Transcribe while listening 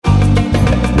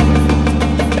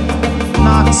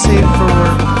Not safe for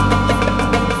work.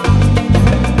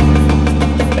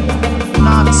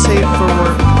 Not safe for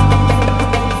work.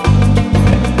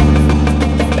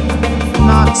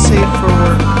 Not safe for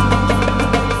work.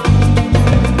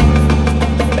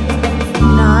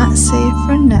 Not safe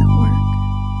for network.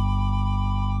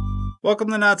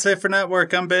 Welcome to Not Safe for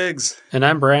Network. I'm Biggs. And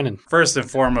I'm Brandon. First and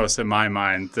foremost, in my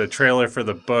mind, the trailer for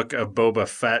the Book of Boba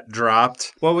Fett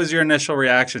dropped. What was your initial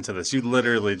reaction to this? You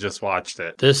literally just watched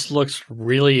it. This looks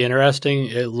really interesting.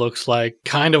 It looks like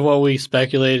kind of what we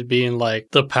speculated being like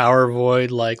the power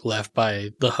void like left by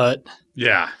the Hutt.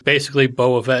 Yeah. Basically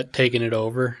Boba Fett taking it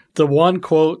over. The one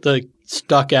quote that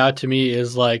stuck out to me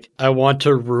is like, I want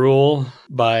to rule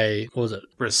by, what was it?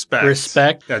 Respect.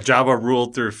 Respect. Yeah, Jabba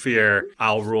ruled through fear.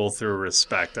 I'll rule through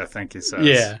respect, I think he says.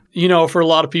 Yeah. You know, for a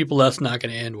lot of people, that's not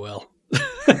going to end well.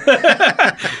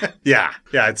 Yeah,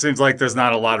 it seems like there's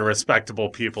not a lot of respectable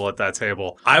people at that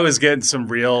table. I was getting some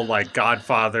real like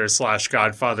Godfather /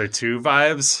 Godfather 2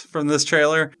 vibes from this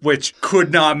trailer, which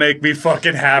could not make me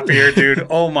fucking happier, dude.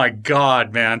 Oh my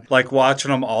God, man. Like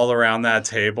watching them all around that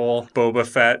table, Boba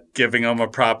Fett giving them a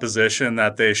proposition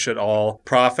that they should all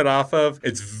profit off of.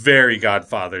 It's very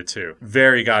Godfather 2.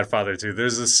 Very Godfather 2.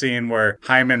 There's a scene where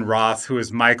Hyman Roth, who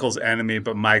is Michael's enemy,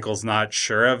 but Michael's not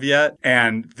sure of yet,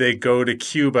 and they go to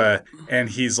Cuba and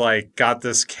he's like got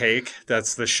this cake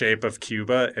that's the shape of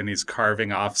Cuba and he's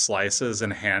carving off slices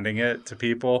and handing it to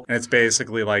people, and it's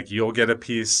basically like, you'll get a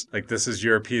piece, like this is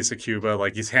your piece of Cuba.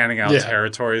 Like he's handing out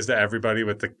territories to everybody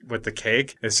with the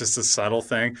cake. It's just a subtle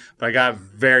thing, but I got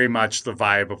very much the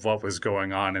vibe of what was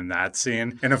going on in that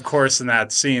scene. And of course in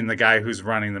that scene, the guy who's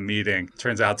running the meeting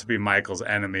turns out to be Michael's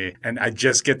enemy, and I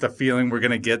just get the feeling we're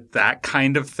gonna get that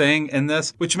kind of thing in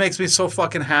this, which makes me so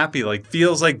fucking happy. Like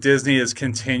feels like Disney is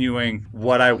continuing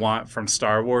what I want from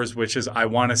Star Wars, which is I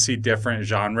want to see different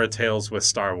genre tales with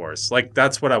Star Wars. Like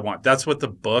that's what I want. That's what the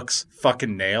books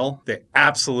fucking nail. They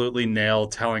absolutely nail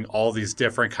telling all these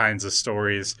different kinds of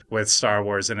stories with Star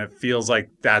Wars, and it feels like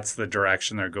that's the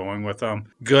direction they're going with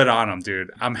them. Good on them,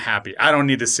 dude. I'm happy. I don't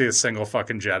need to see a single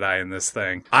fucking Jedi in this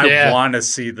thing. I want to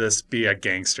see this be a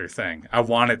gangster thing. I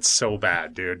want it so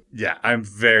bad, dude. Yeah, I'm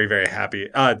very, very happy.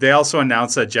 They also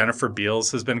announced that Jennifer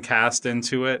Beals has been cast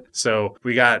into it. So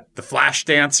we got the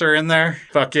Flashdance in there.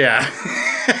 Fuck yeah.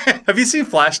 Have you seen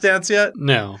Flashdance yet?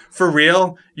 No. For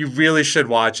real? You really should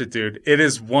watch it, dude. It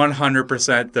is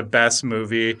 100% the best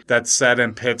movie that's set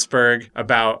in Pittsburgh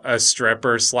about a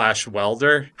stripper /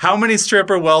 welder. How many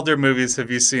stripper welder movies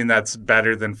have you seen that's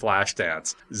better than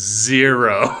Flashdance?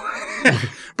 Zero.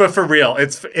 But for real,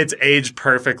 it's aged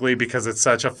perfectly because it's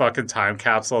such a fucking time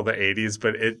capsule of the 80s,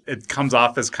 but it comes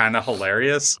off as kind of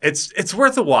hilarious. It's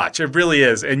worth a watch. It really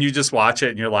is. And you just watch it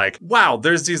and you're like, wow,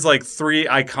 there's these like 3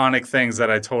 iconic things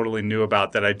that I totally knew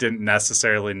about that I didn't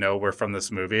necessarily know were from this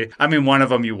movie. I mean, one of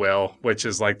them you will, which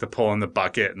is like the pulling the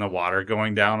bucket and the water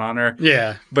going down on her.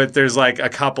 Yeah. But there's like a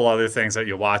couple other things that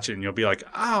you'll watch it and you'll be like,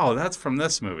 oh, that's from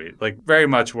this movie. Like very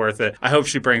much worth it. I hope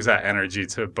she brings that energy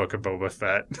to Book of Boba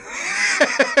Fett.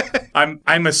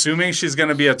 I'm assuming she's going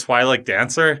to be a Twi'lek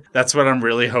dancer. That's what I'm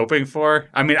really hoping for.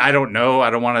 I mean, I don't know. I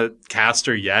don't want to cast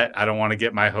her yet. I don't want to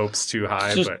get my hopes too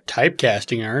high. Just but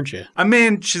typecasting, aren't you? I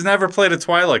mean, she's never played a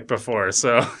Twi'lek before,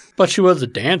 so... But she was a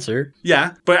dancer.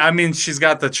 Yeah, but I mean, she's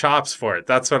got the chops for it.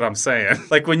 That's what I'm saying.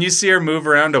 Like, when you see her move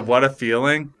around to What a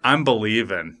Feeling, I'm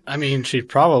believing. I mean, she's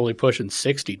probably pushing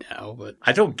 60 now, but...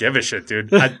 I don't give a shit,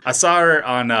 dude. I saw her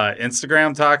on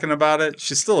Instagram talking about it.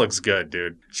 She still looks good,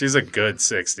 dude. She's a good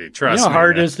 60. Trust me. You know how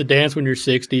hard man. it is to dance when you're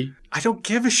 60? I don't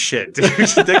give a shit, dude.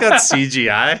 They got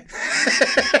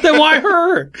CGI. Then why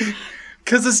her?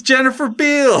 Because it's Jennifer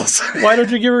Beals. Why don't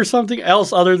you give her something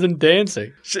else other than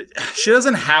dancing? She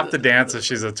doesn't have to dance if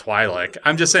she's a Twi'lek.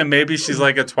 I'm just saying maybe she's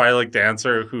like a Twi'lek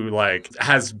dancer who like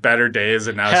has better days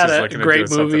and now she's looking to do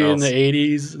something else. Had a great movie in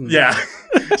the 80s. Yeah.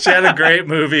 She had a great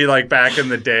movie like back in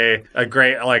the day, a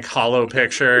great like hollow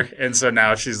picture. And so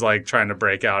now she's like trying to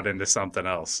break out into something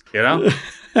else, you know?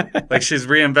 Like she's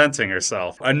reinventing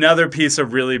herself. Another piece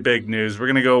of really big news. We're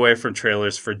going to go away from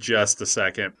trailers for just a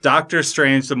second. Doctor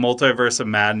Strange, the Multiverse of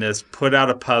Madness, put out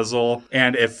a puzzle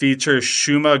and it features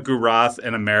Shuma Gorath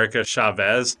and America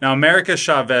Chavez. Now, America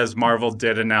Chavez, Marvel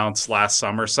did announce last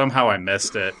summer. Somehow I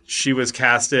missed it. She was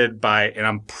casted by, and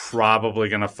I'm probably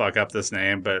going to fuck up this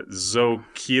name, but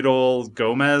Xochitl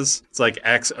Gomez. It's like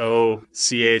Xochitl.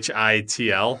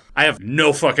 I have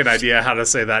no fucking idea how to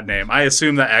say that name. I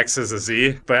assume the X is a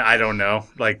Z, but I don't know.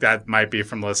 Like that might be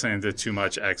from listening to too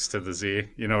much X to the Z.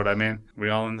 You know what I mean? We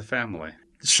all in the family.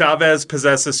 Chavez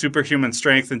possesses superhuman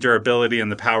strength and durability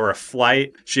and the power of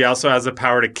flight. She also has the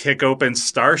power to kick open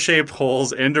star-shaped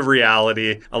holes into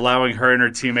reality, allowing her and her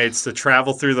teammates to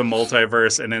travel through the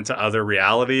multiverse and into other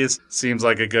realities. Seems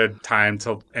like a good time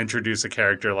to introduce a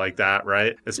character like that,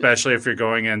 right? Especially if you're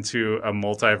going into a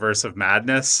multiverse of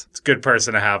madness. It's a good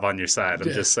person to have on your side,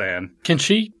 I'm just saying. Can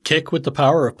she kick with the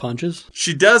power of punches?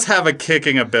 She does have a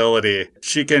kicking ability.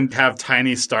 She can have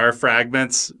tiny star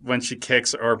fragments when she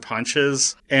kicks or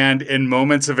punches. And in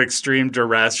moments of extreme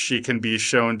duress, she can be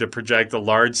shown to project a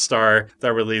large star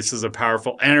that releases a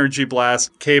powerful energy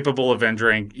blast capable of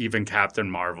injuring even Captain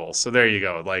Marvel. So there you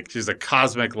go. Like, she's a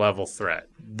cosmic level threat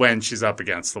when she's up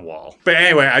against the wall. But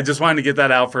anyway, I just wanted to get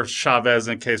that out for Chavez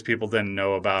in case people didn't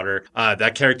know about her.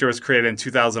 That character was created in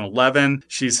 2011.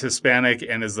 She's Hispanic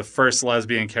and is the first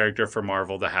lesbian character for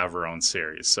Marvel to have her own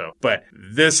series. So, but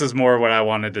this is more what I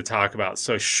wanted to talk about.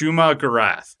 So Shuma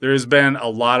Gorath. There's been a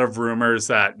lot of rumors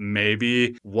that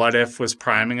maybe What If was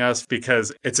priming us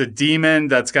because it's a demon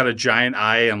that's got a giant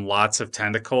eye and lots of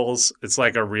tentacles. It's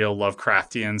like a real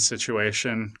Lovecraftian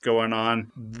situation going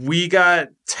on. We got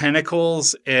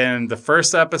tentacles in the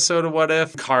first episode of What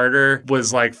If. Carter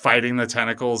was like fighting the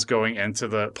tentacles going into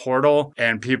the portal,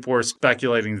 and people were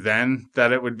speculating then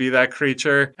that it would be that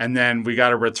creature. And then we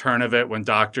got a return of it when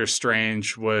Doctor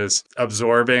Strange was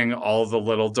absorbing all the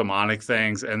little demonic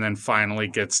things and then finally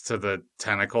gets to the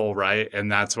tentacle, right?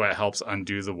 And that's what helps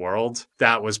undo the world.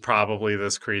 That was probably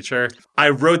this creature. I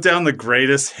wrote down the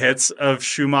greatest hits of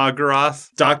Shuma Gorath.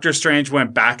 Doctor Strange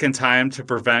went back in time to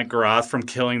prevent Gorath from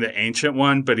killing the Ancient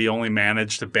One, but he only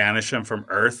managed to banish him from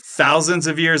Earth. Thousands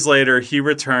of years later, he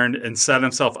returned and set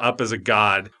himself up as a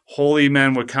god. Holy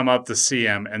men would come up to see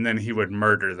him, and then he would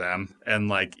murder them and,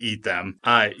 like, eat them.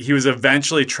 He was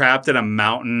eventually trapped in a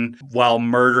mountain while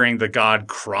murdering the god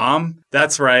Krom.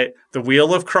 That's right. The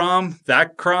Wheel of Krom,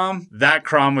 that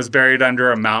Krom was buried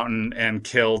under a mountain and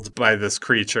killed by this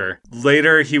creature.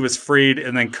 Later, he was freed,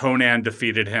 and then Conan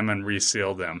defeated him and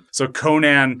resealed him. So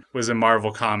Conan was in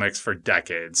Marvel Comics for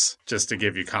decades, just to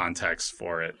give you context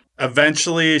for it.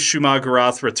 Eventually, Shuma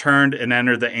Gorath returned and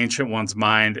entered the Ancient One's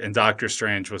mind, and Doctor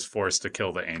Strange was forced to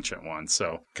kill the Ancient One.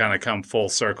 So, kind of come full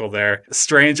circle there.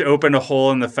 Strange opened a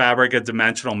hole in the fabric of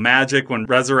dimensional magic when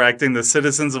resurrecting the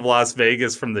citizens of Las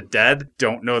Vegas from the dead.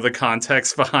 Don't know the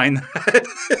context behind that.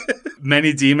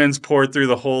 Many demons poured through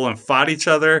the hole and fought each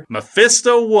other.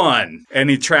 Mephisto won,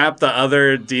 and he trapped the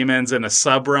other demons in a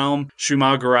sub-realm.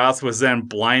 Shuma Gorath was then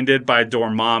blinded by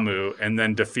Dormammu and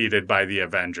then defeated by the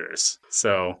Avengers.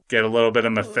 So, get a little bit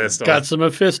of Mephisto. Got some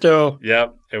Mephisto.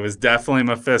 Yep, it was definitely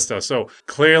Mephisto. So,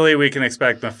 clearly we can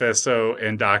expect Mephisto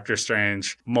in Doctor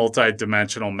Strange,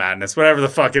 multi-dimensional madness, whatever the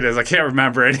fuck it is. I can't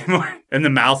remember anymore. In the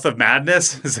Mouth of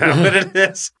Madness? Is that what it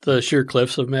is? The Sheer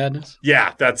Cliffs of Madness?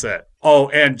 Yeah, that's it. Oh,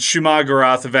 and Shuma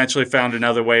Gorath eventually found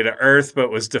another way to Earth, but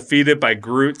was defeated by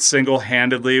Groot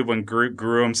single-handedly when Groot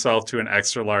grew himself to an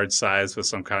extra large size with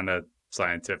some kind of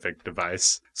scientific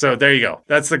device. So there you go.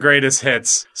 That's the greatest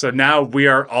hits. So now we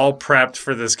are all prepped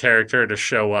for this character to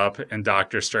show up in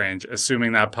Doctor Strange,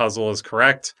 assuming that puzzle is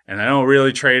correct. And I don't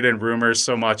really trade in rumors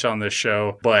so much on this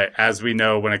show, but as we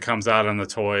know, when it comes out on the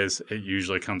toys, it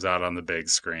usually comes out on the big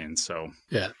screen. So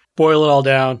yeah. Boil it all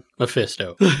down,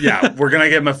 Mephisto. Yeah, we're going to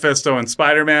get Mephisto in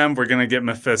Spider-Man. We're going to get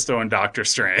Mephisto in Doctor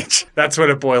Strange. That's what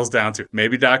it boils down to.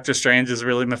 Maybe Doctor Strange is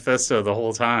really Mephisto the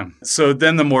whole time. So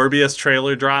then the Morbius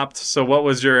trailer dropped. So what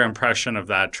was your impression of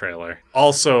that trailer?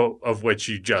 Also of which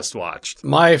you just watched.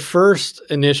 My first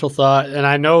initial thought, and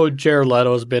I know Jared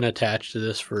Leto has been attached to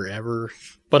this forever,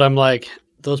 but I'm like,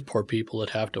 those poor people that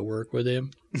have to work with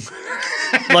him.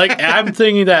 Like, I'm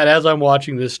thinking that as I'm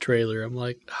watching this trailer, I'm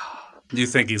like, do you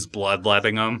think he's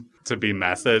bloodletting them to be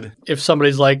method? If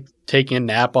somebody's like taking a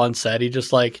nap on set, he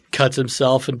just like cuts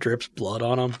himself and drips blood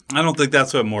on him. I don't think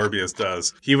that's what Morbius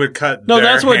does. He would cut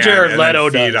that's what Jared Leto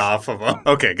feed does. Off of them.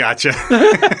 Okay, gotcha.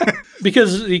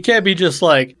 Because he can't be just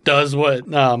like does what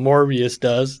Morbius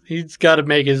does. He's got to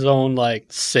make his own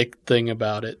like sick thing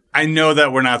about it. I know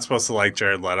that we're not supposed to like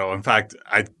Jared Leto. In fact,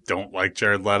 I don't like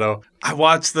Jared Leto. I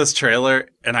watched this trailer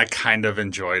and I kind of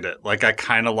enjoyed it. Like, I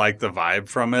kind of like the vibe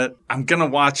from it. I'm going to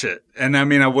watch it. And I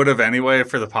mean, I would have anyway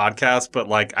for the podcast, but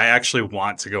like, I actually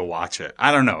want to go watch it.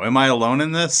 I don't know. Am I alone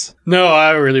in this? No,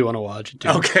 I really want to watch it too.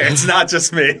 Okay, it's not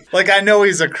just me. Like, I know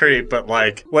he's a creep, but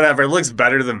like, whatever. It looks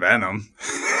better than Venom.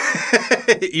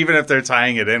 Even if they're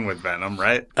tying it in with Venom,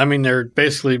 right? I mean, they're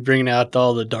basically bringing out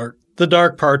all the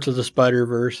dark parts of the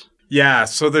Spider-Verse. Yeah,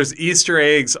 so there's Easter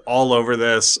eggs all over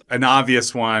this. An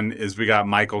obvious one is we got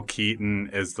Michael Keaton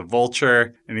as the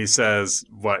Vulture, and he says,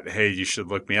 hey, you should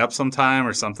look me up sometime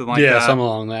or something like that. Yeah, something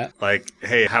along that. Like,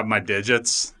 hey, have my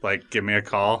digits. Like, give me a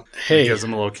call. Hey, he gives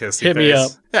him a little kissy hit face.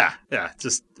 me up. Yeah,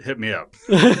 just hit me up.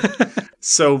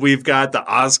 So we've got the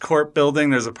Oscorp building.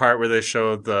 There's a part where they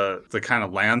show the kind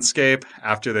of landscape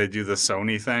after they do the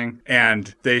Sony thing.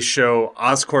 And they show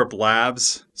Oscorp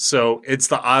Labs. So it's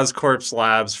the Oscorp's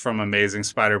labs from Amazing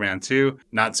Spider-Man 2.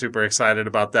 Not super excited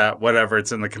about that. Whatever,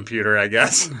 it's in the computer, I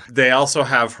guess. They also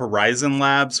have Horizon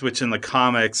Labs, which in the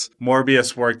comics,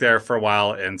 Morbius worked there for a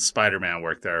while and Spider-Man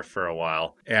worked there for a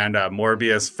while. And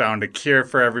Morbius found a cure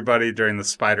for everybody during the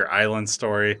Spider Island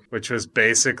story, which was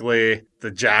basically the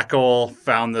Jackal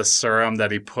found this serum that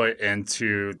he put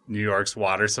into New York's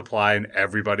water supply and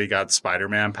everybody got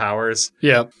Spider-Man powers.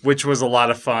 Yeah. Which was a lot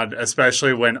of fun,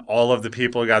 especially when all of the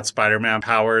people got Spider-Man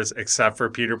powers except for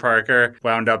Peter Parker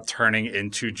wound up turning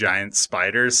into giant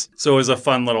spiders. So it was a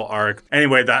fun little arc.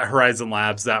 Anyway, that Horizon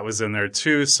Labs, that was in there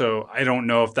too. So I don't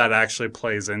know if that actually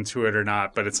plays into it or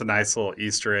not, but it's a nice little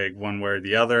Easter egg one way or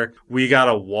the other. We got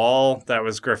a wall that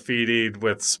was graffitied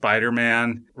with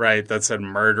Spider-Man, right, that said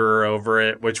murderer over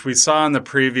it, which we saw in the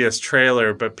previous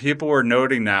trailer, but people were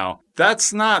noting now,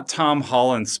 that's not Tom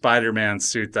Holland's Spider-Man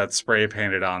suit that's spray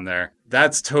painted on there.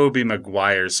 That's Tobey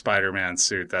Maguire's Spider-Man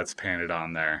suit that's painted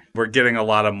on there. We're getting a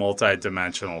lot of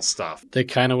multi-dimensional stuff. They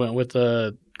kind of went with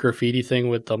the graffiti thing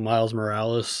with the Miles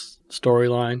Morales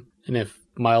storyline, and if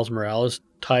Miles Morales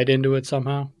tied into it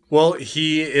somehow. Well,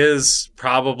 he is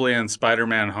probably in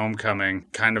Spider-Man Homecoming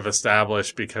kind of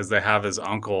established because they have his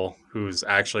uncle, who's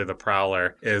actually the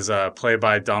Prowler, is played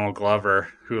by Donald Glover,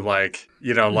 who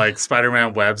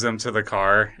Spider-Man webs him to the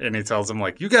car and he tells him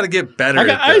you got to get better I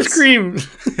got at this. ice cream.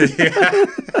 Yeah.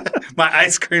 My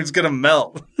ice cream's going to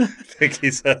melt, I think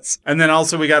he says. And then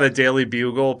also we got a Daily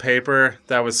Bugle paper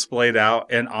that was splayed out,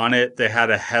 and on it they had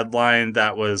a headline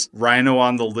that was Rhino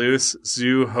on the loose,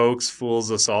 zoo hoax fools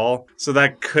us all. So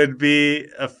that could be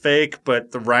a fake,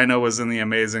 but the Rhino was in the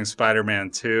Amazing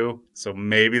Spider-Man 2. So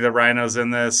maybe the Rhino's in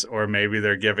this, or maybe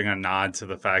they're giving a nod to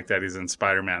the fact that he's in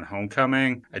Spider-Man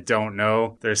Homecoming. I don't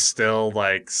know. There's still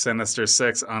Sinister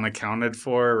Six unaccounted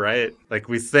for, right?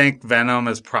 We think Venom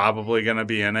is probably going to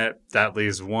be in it. That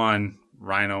leaves one.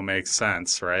 Rhino makes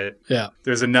sense, right? Yeah.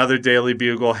 There's another Daily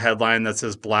Bugle headline that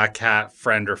says Black Cat,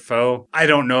 friend or foe. I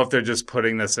don't know if they're just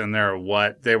putting this in there or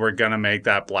what. They were going to make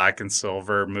that Black and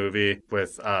Silver movie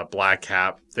with Black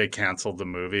Cat. They canceled the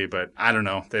movie, but I don't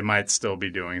know. They might still be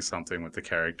doing something with the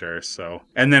character. So,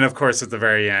 and then of course at the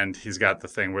very end, he's got the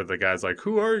thing where the guy's like,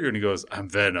 "Who are you?" And he goes, "I'm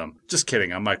Venom." Just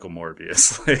kidding. I'm Michael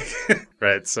Morbius.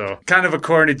 Right. So kind of a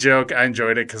corny joke. I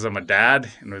enjoyed it because I'm a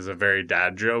dad and it was a very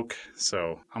dad joke.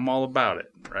 So I'm all about it.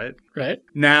 Right. Right.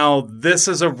 Now, this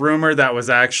is a rumor that was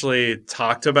actually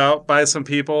talked about by some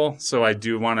people, so I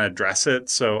do want to address it.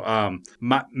 So,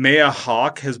 Maya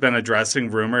Hawke has been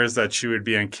addressing rumors that she would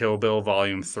be in Kill Bill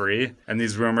Volume 3, and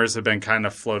these rumors have been kind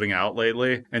of floating out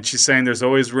lately. And she's saying there's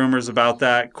always rumors about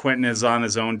that. Quentin is on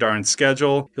his own darn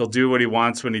schedule. He'll do what he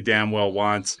wants when he damn well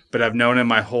wants, but I've known him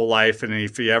my whole life, and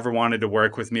if he ever wanted to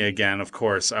work with me again, of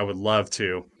course, I would love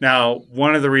to. Now,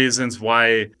 one of the reasons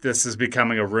why this is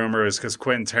becoming a rumor is because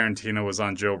Quentin Tarantino was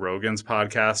on Joe Rogan's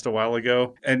podcast a while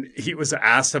ago, and he was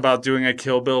asked about doing a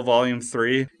Kill Bill Volume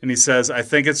 3, and he says, "I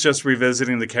think it's just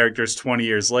revisiting the characters 20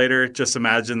 years later. Just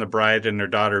imagine the bride and her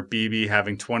daughter BB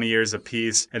having 20 years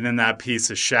apiece, and then that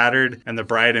piece is shattered, and the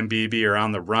bride and BB are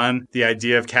on the run. The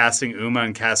idea of casting Uma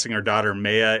and casting her daughter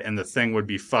Maya and the thing would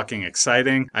be fucking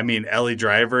exciting. I mean, Ellie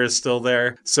Driver is still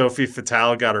there. Sophie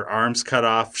Fatale got her arms cut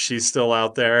off. She's still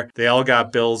out there. They all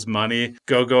got Bill's money.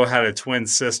 Go-Go had a twin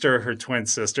sister. Her twin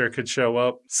sister could show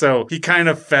up." So he kind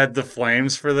of fed the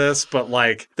flames for this, but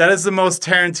that is the most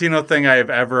Tarantino thing I have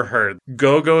ever heard.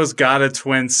 Go-Go's got a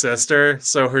twin sister,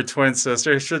 so her twin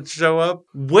sister should show up.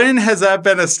 When has that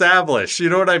been established? You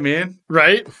know what I mean?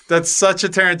 Right. That's such a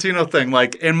Tarantino thing.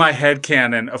 In my head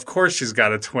canon, of course she's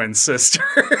got a twin sister.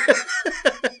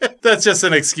 That's just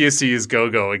an excuse to use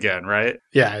Go-Go again, right?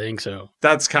 Yeah, I think so.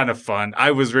 That's kind of fun. I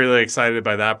was really excited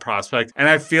by that prospect. And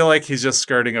I feel like he's just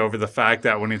skirting over the fact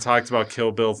that when he talked about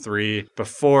Kill Bill 3,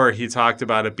 before he talked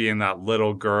about it being that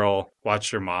little girl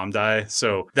watch your mom die.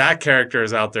 So that character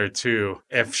is out there too,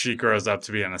 if she grows up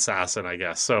to be an assassin, I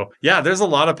guess. So yeah, there's a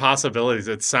lot of possibilities.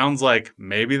 It sounds like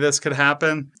maybe this could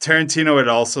happen. Tarantino had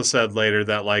also said later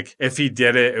that if he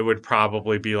did it, it would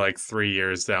probably be 3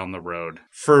 years down the road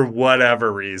for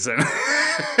whatever reason.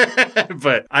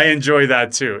 But I enjoy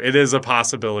that too. It is a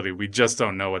possibility. We just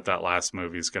don't know what that last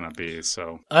movie is going to be.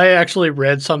 So I actually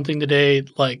read something today,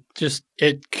 just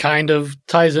it kind of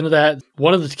ties into that.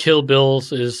 One of the Kill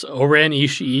Bills is Oren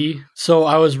Ishii. So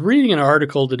I was reading an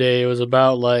article today. It was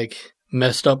about like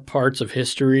messed up parts of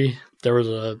history. There was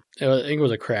I think it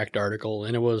was a Cracked article,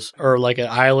 and it was, or like an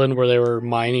island where they were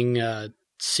mining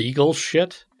seagull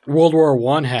shit. World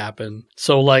War I happened.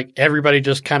 So like everybody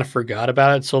just kind of forgot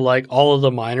about it. So like all of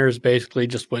the miners basically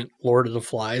just went Lord of the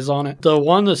Flies on it. The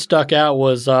one that stuck out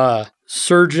was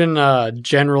Surgeon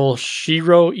General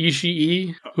Shiro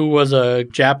Ishii, who was a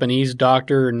Japanese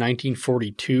doctor in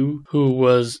 1942, who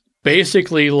was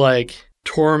basically like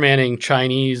tormenting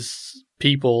Chinese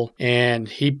people, and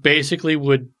he basically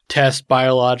would test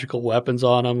biological weapons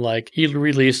on them. Like he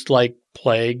released like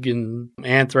plague and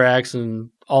anthrax and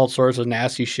all sorts of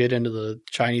nasty shit into the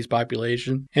Chinese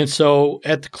population. And so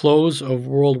at the close of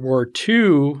World War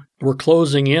II, we're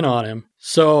closing in on him.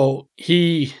 So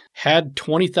he had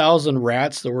 20,000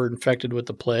 rats that were infected with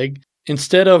the plague.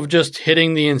 Instead of just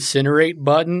hitting the incinerate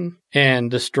button and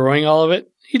destroying all of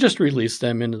it, he just released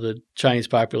them into the Chinese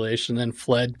population and then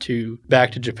fled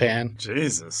back to Japan.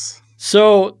 Jesus.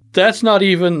 So that's not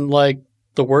even like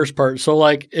the worst part. So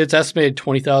like it's estimated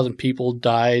 20,000 people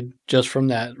died just from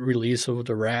that release of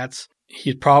the rats.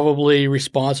 He's probably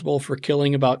responsible for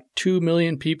killing about 2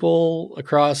 million people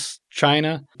across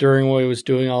China during when he was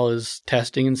doing all his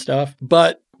testing and stuff.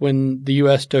 But when the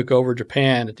U.S. took over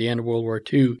Japan at the end of World War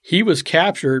II, he was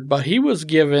captured, but he was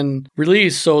given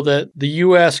release so that the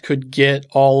U.S. could get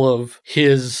all of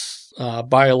his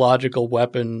biological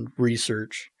weapon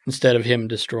research instead of him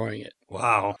destroying it.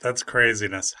 Wow, that's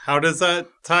craziness. How does that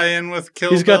tie in with Kill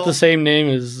He's Bill? got the same name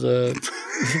as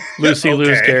Lucy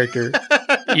Liu's character,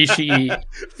 Ishii.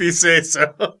 If you say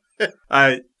so.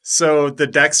 So the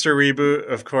Dexter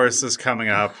reboot, of course, is coming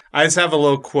up. I just have a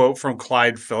little quote from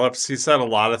Clyde Phillips. He said a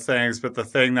lot of things, but the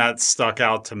thing that stuck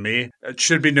out to me, it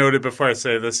should be noted before I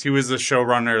say this, he was the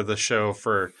showrunner of the show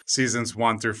for seasons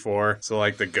 1 through 4, so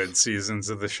like the good seasons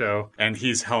of the show, and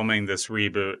he's helming this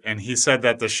reboot, and he said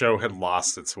that the show had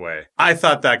lost its way. I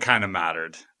thought that kind of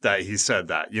mattered, that he said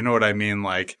that. You know what I mean?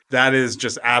 Like, that is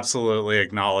just absolutely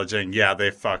acknowledging, yeah,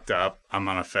 they fucked up. I'm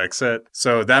going to fix it.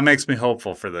 So that makes me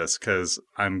hopeful for this because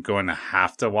I'm going to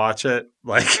have to watch it.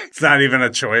 Like, it's not even a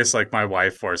choice. Like, my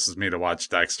wife forces me to watch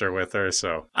Dexter with her.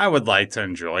 So I would like to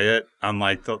enjoy it,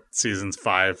 unlike the seasons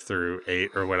 5 through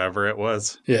 8 or whatever it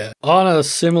was. Yeah. On a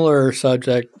similar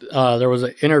subject, there was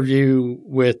an interview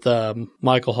with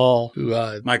Michael Hall,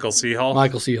 Michael C. Hall?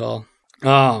 Michael C. Hall.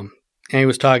 And he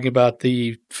was talking about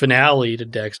the finale to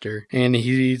Dexter. And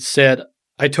he said,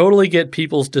 I totally get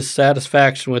people's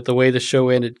dissatisfaction with the way the show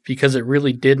ended because it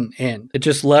really didn't end. It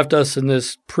just left us in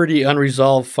this pretty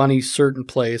unresolved, funny, certain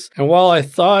place. And while I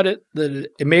thought that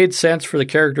it made sense for the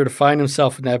character to find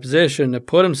himself in that position, to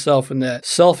put himself in that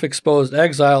self-exposed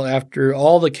exile after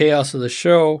all the chaos of the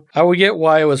show, I would get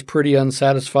why it was pretty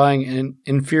unsatisfying and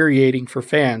infuriating for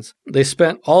fans. They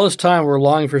spent all this time were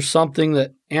longing for something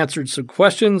that answered some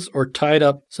questions or tied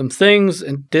up some things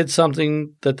and did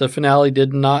something that the finale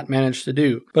did not manage to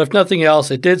do. But if nothing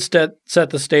else, it did set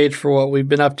the stage for what we've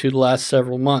been up to the last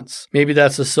several months. Maybe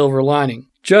that's a silver lining.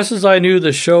 Just as I knew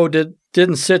the show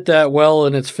didn't sit that well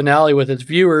in its finale with its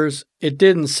viewers, it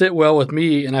didn't sit well with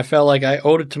me, and I felt like I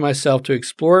owed it to myself to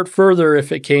explore it further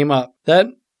if it came up. That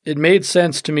it made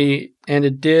sense to me, and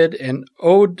it did, and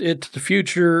owed it to the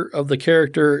future of the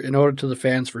character and owed it to the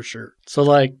fans for sure. So,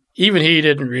 like, even he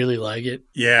didn't really like it.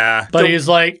 Yeah. But he's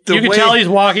like, you can tell he's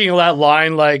walking that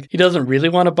line like he doesn't really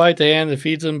want to bite the hand that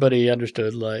feeds him, but he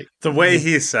understood, like. The way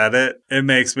he said it, it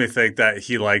makes me think that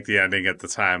he liked the ending at the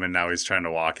time and now he's trying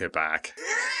to walk it back.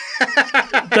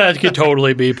 That could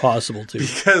totally be possible, too.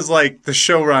 Because, like, the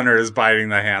showrunner is biting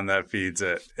the hand that feeds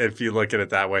it, if you look at it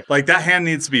that way. Like, that hand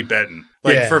needs to be bitten.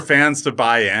 Like, for fans to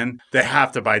buy in, they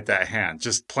have to bite that hand.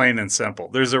 Just plain and simple.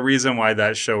 There's a reason why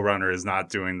that showrunner is not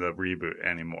doing the reboot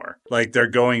anymore. Like, they're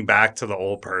going back to the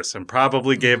old person.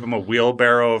 Probably gave him a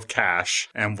wheelbarrow of cash.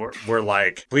 And we're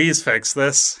like, please fix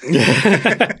this.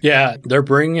 Yeah, they're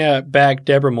bringing back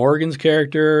Deborah Morgan's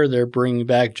character. They're bringing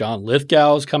back John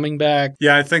Lithgow's coming back.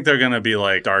 Yeah, I think they're going to be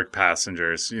like dark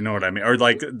passengers. You know what I mean? Or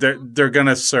like they're going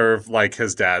to serve like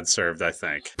his dad served, I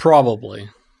think. Probably.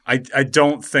 I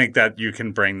don't think that you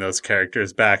can bring those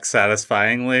characters back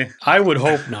satisfyingly. I would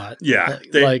hope not. Yeah.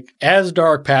 Like, as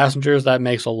dark passengers, that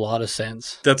makes a lot of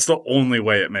sense. That's the only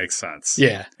way it makes sense.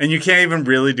 Yeah. And you can't even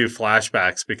really do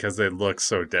flashbacks because they look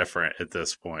so different at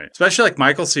this point. Especially like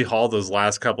Michael C. Hall, those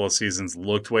last couple of seasons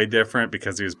looked way different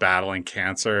because he was battling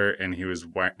cancer and he was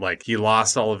like, he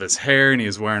lost all of his hair and he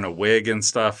was wearing a wig and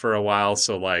stuff for a while.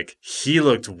 So like, he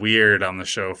looked weird on the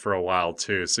show for a while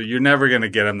too. So you're never going to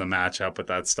get him to match up with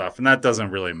that stuff stuff, and that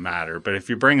doesn't really matter. But if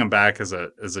you bring him back as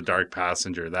a dark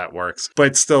passenger, that works.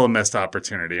 But still a missed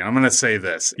opportunity. I'm going to say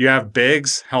this. You have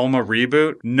Biggs, Helma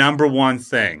reboot. Number one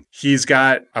thing, he's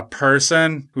got a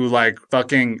person who like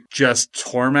fucking just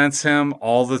torments him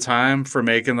all the time for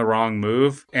making the wrong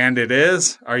move. And it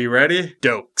is, are you ready?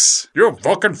 Dokes. You're a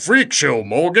fucking freak show,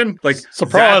 Morgan. Like,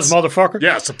 Surprise, motherfucker.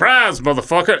 yeah, surprise,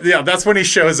 motherfucker. Yeah, that's when he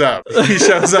shows up. He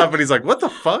shows up and he's like, what the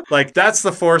fuck? Like, that's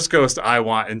the Force Ghost I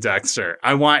want in Dexter.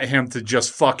 I want him to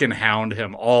just fucking hound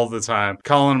him all the time,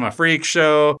 calling him a freak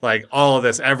show, like all of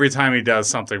this every time he does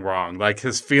something wrong. Like,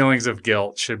 his feelings of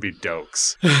guilt should be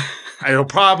Dokes. It'll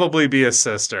probably be a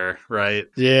sister, right?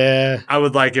 Yeah. I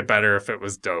would like it better if it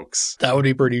was Dokes. That would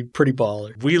be pretty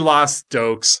baller. We lost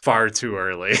Dokes far too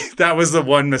early. That was the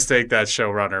one mistake that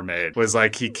showrunner made, was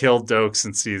like he killed Dokes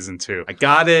in season 2. I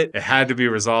got it. It had to be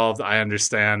resolved. I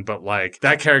understand. But like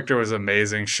that character was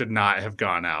amazing. Should not have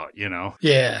gone out, you know?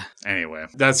 Yeah. Anyway,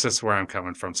 that's just where I'm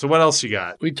coming from. So what else you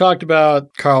got? We talked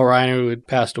about Carl Reiner, who had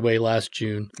passed away last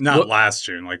June. Not last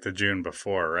June, like the June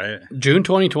before, right? June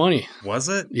 2020. Was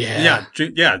it? Yeah.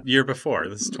 Yeah, year before.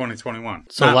 This is 2021.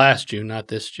 So last June, not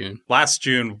this June. Last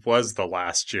June was the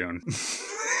last June.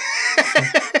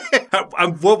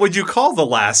 What would you call the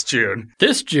last June?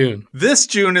 This June. This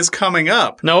June is coming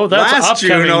up. No, that's last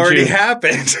June upcoming already June.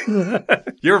 happened.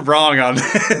 You're wrong on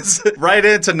this. Write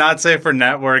into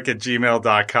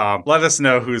notsafernetwork@gmail.com. Let us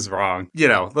know who's wrong. You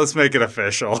know, let's make it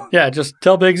official. Yeah, just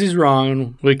tell Biggs he's wrong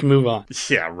and we can move on.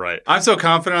 Yeah, right. I'm so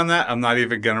confident on that, I'm not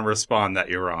even going to respond that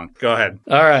you're wrong. Go ahead.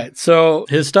 All right. So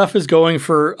his stuff is going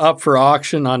up for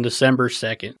auction on December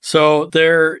 2nd. So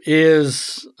there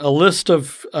is a list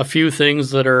of a few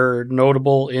things that are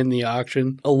notable in the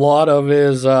auction. A lot of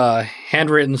his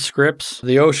handwritten scripts,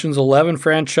 the Ocean's 11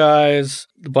 franchise,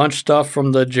 a bunch of stuff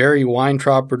from the Jerry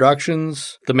Weintraub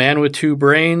Productions, The Man with Two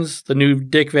Brains, the new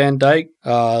Dick Van Dyke,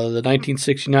 the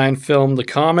 1969 film The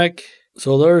Comic.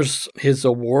 So there's his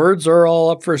awards are all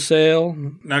up for sale.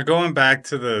 Now going back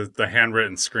to the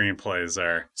handwritten screenplays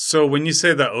there. So when you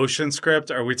say the Ocean script,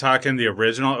 are we talking the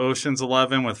original Ocean's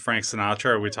 11 with Frank Sinatra,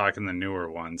 or are we talking the newer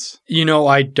ones? You know,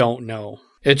 I don't know.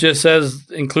 It just says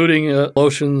including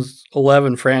Ocean's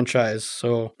 11 franchise.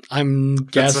 So I'm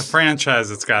guessing it's a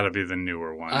franchise. It's got to be the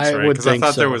newer ones, I right? would Because I think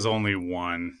thought so. there was only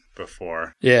one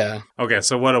before. Yeah. Okay,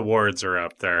 so what awards are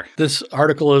up there? This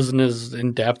article isn't as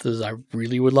in depth as I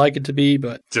really would like it to be,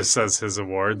 but Just says his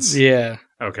awards? yeah.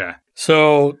 Okay.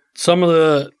 So some of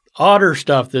the odder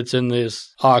stuff that's in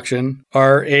this auction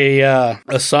are a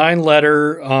signed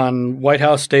letter on White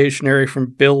House stationery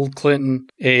from Bill Clinton,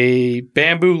 a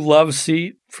bamboo love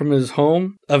seat from his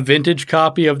home, a vintage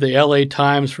copy of the LA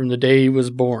Times from the day he was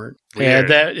born. Weird. And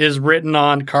that is written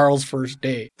on Carl's first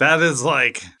day. That is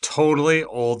like totally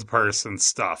old person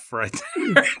stuff right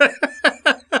there.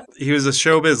 He was a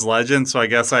showbiz legend, so I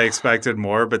guess I expected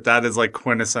more, but that is like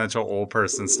quintessential old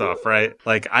person stuff, right?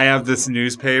 Like, I have this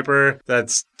newspaper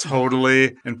that's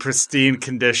totally in pristine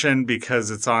condition because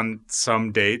it's on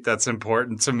some date that's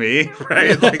important to me,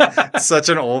 right? Like, such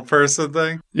an old person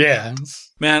thing. Yeah.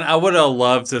 Man, I would have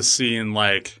loved to have seen,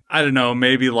 like, I don't know,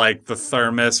 maybe like the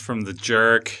thermos from The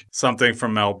Jerk, something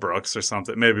from Mel Brooks or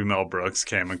something. Maybe Mel Brooks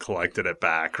came and collected it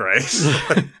back, right?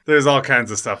 There's all kinds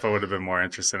of stuff I would have been more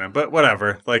interested in, but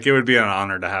whatever. Like, it would be an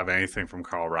honor to have anything from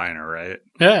Carl Reiner, right?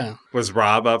 Yeah. Was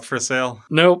Rob up for sale?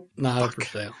 Nope. Not up for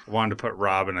sale. I wanted to put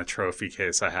Rob in a trophy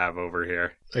case I have over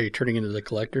here. Are you turning into the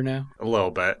collector now? A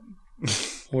little bit.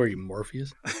 Or are you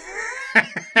Morpheus?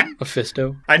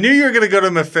 Mephisto? I knew you were going to go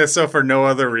to Mephisto for no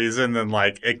other reason than,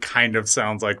 like, it kind of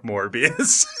sounds like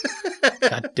Morbius.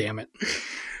 God damn it.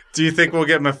 Do you think we'll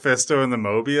get Mephisto in the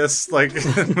Mobius, like,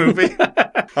 movie?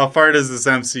 How far does this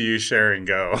MCU sharing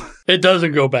go? It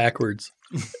doesn't go backwards.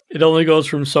 It only goes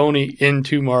from Sony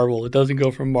into Marvel. It doesn't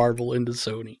go from Marvel into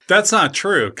Sony. That's not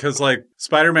true, because, like,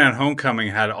 Spider-Man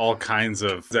Homecoming had all kinds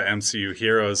of the MCU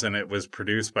heroes, and it was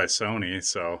produced by Sony,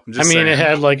 so I'm just saying. it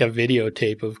had like a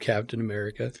videotape of Captain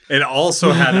America. It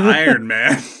also had Iron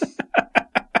Man.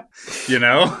 You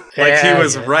know? Like, Yeah, he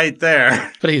was yeah. right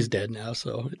there. But he's dead now,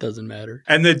 so it doesn't matter.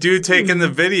 And the dude taking the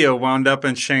video wound up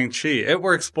in Shang-Chi. It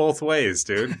works both ways,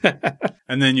 dude.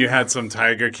 And then you had some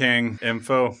Tiger King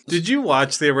info. Did you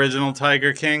watch the original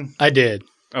Tiger King? I did.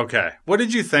 Okay. What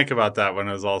did you think about that when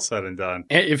it was all said and done?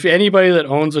 If anybody that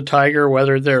owns a tiger,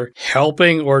 whether they're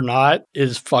helping or not,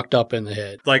 is fucked up in the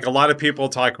head. Like, a lot of people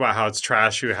talk about how it's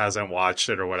trash who hasn't watched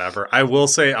it or whatever. I will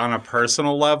say, on a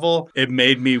personal level, it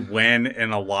made me win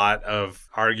in a lot of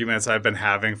arguments I've been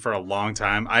having for a long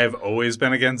time. I have always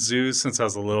been against zoos since I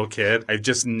was a little kid. I've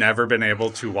just never been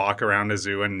able to walk around a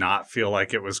zoo and not feel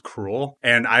like it was cruel.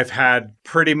 And I've had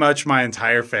pretty much my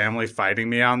entire family fighting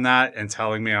me on that and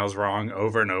telling me I was wrong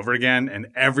over and over again. And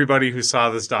everybody who saw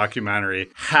this documentary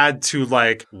had to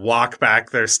like walk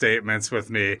back their statements with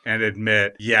me and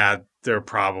admit, yeah, they're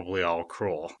probably all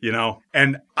cruel, you know?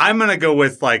 And I'm going to go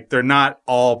with like, they're not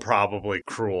all probably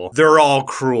cruel. They're all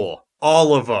cruel.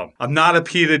 All of them. I'm not a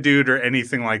PETA dude or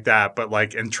anything like that, but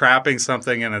like entrapping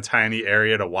something in a tiny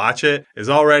area to watch it is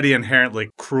already inherently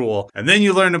cruel. And then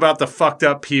you learn about the fucked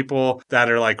up people that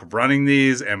are like running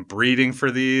these and breeding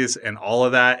for these and all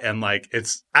of that. And like,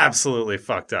 it's absolutely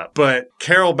fucked up. But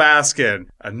Carol Baskin,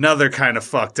 another kind of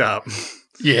fucked up.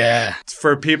 Yeah.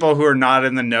 For people who are not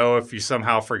in the know, if you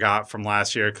somehow forgot from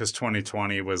last year, because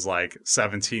 2020 was like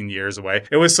 17 years away.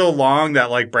 It was so long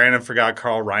that like Brandon forgot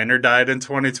Carl Reiner died in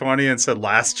 2020 and said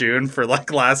last June for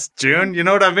like last June. You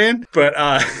know what I mean? But,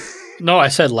 No, I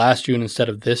said last June instead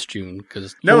of this June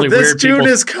because no, this June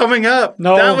is coming up.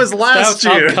 No, that was last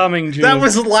June. Upcoming June. That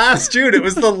was last June. It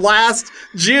was the last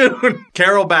June.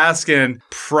 Carol Baskin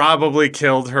probably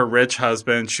killed her rich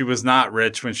husband. She was not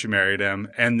rich when she married him,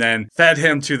 and then fed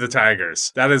him to the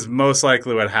tigers. That is most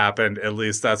likely what happened. At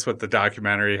least that's what the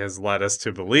documentary has led us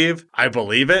to believe. I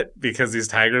believe it because these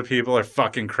tiger people are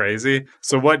fucking crazy.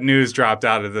 So what news dropped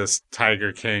out of this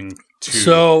Tiger King?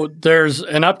 So there's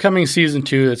an upcoming season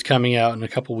 2 that's coming out in a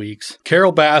couple weeks.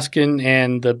 Carol Baskin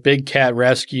and the Big Cat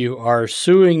Rescue are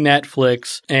suing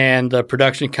Netflix and the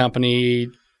production company,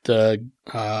 the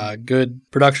Good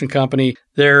Production Company.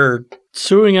 They're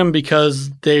suing them because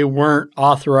they weren't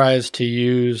authorized to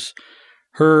use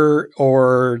her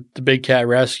or the Big Cat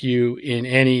Rescue in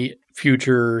any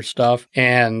future stuff,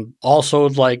 and also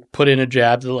like put in a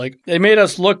jab that like they made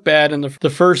us look bad in the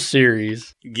first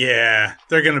series. Yeah,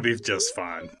 they're gonna be just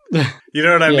fine. You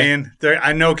know what I mean?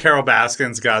 I know Carol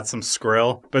Baskin's got some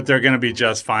skrill, but they're gonna be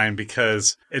just fine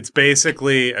because it's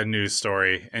basically a news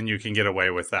story, and you can get away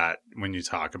with that when you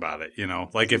talk about it. You know,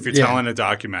 like if you're telling a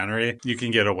documentary, you can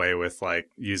get away with like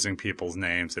using people's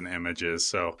names and images,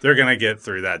 so they're gonna get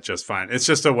through that just fine. It's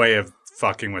just a way of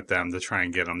fucking with them to try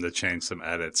and get them to change some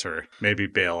edits or maybe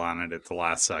bail on it at the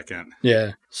last second.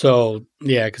 Yeah. So,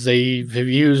 yeah, because they have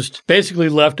used basically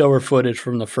leftover footage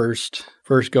from the first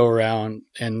go around,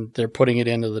 and they're putting it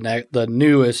into the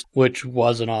newest, which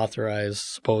wasn't authorized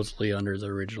supposedly under the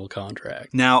original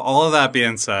contract. Now, all of that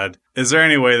being said, is there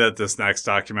any way that this next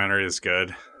documentary is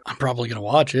good? I'm probably going to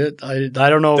watch it. I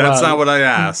don't know. That's not what I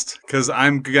asked, because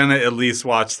I'm going to at least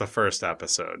watch the first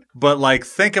episode. But, like,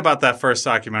 think about that first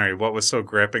documentary. What was so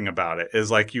gripping about it is,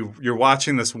 like, you're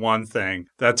watching this one thing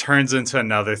that turns into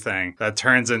another thing, that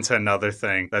turns into another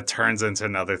thing, that turns into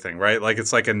another thing, right? Like,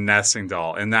 it's like a nesting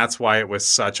doll. And that's why it was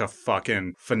such a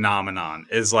fucking phenomenon,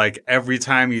 is, like, every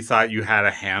time you thought you had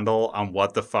a handle on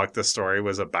what the fuck the story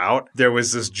was about, there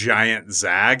was this giant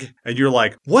zag. And you're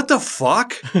like, what the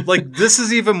fuck? Like, this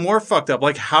is even more fucked up.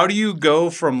 Like, how do you go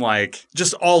from like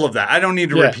just all of that? I don't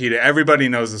need to repeat it. Everybody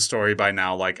knows the story by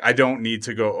now. Like, I don't need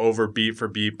to go over beat for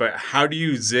beat, but how do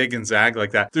you zig and zag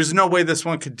like that? There's no way this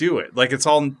one could do it. Like, it's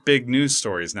all big news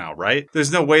stories now, right?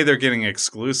 There's no way they're getting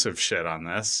exclusive shit on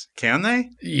this. Can they?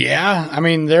 Yeah. I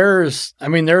mean, there's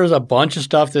a bunch of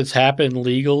stuff that's happened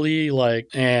legally, like,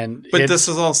 but this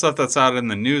is all stuff that's out in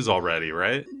the news already,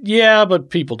 right? Yeah, but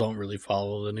people don't really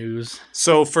follow the news.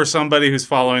 So for somebody who's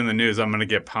following the news, I'm going to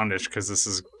get punished because this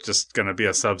is just going to be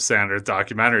a substandard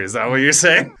documentary. Is that what you're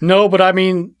saying? No, but I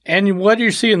mean, and what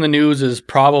you see in the news is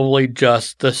probably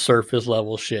just the surface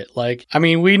level shit. Like, I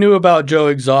mean, we knew about Joe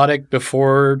Exotic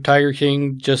before Tiger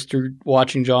King just through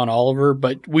watching John Oliver,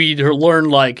 but we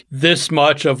learned like this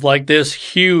much of like this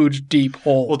huge deep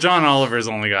hole. Well, John Oliver's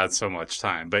only got so much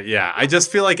time, but yeah, I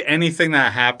just feel like anything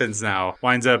that happens now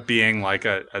winds up being like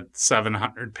a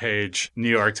 700-page New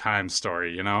York Times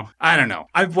story, you know? I don't know.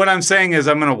 What I'm saying is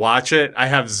I'm going to watch it. I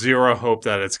have zero hope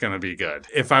that it's going to be good.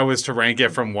 If I was to rank it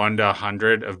from 1 to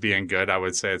 100 of being good, I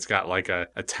would say it's got like a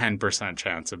 10%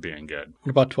 chance of being good. What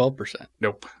about 12%?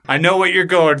 Nope. I know what you're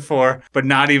going for, but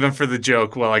not even for the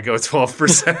joke will I go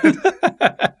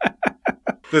 12%.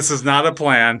 This is not a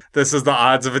plan. This is the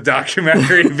odds of a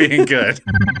documentary being good.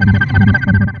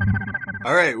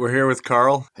 All right, we're here with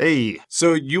Carl. Hey.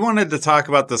 So you wanted to talk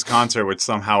about this concert, which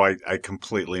somehow I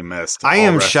completely missed. I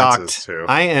am shocked.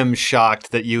 I am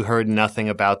shocked that you heard nothing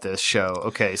about this show.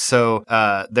 Okay, so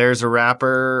there's a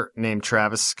rapper named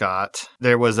Travis Scott.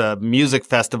 There was a music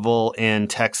festival in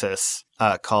Texas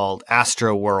called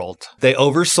Astro World. They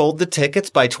oversold the tickets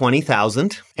by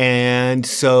 20,000. And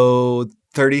so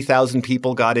 30,000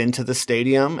 people got into the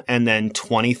stadium, and then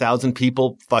 20,000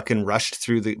 people fucking rushed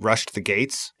the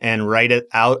gates and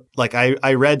out. Like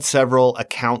I read several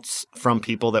accounts from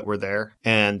people that were there,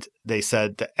 and they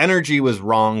said the energy was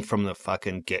wrong from the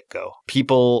fucking get-go.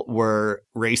 People were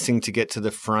racing to get to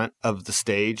the front of the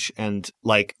stage, and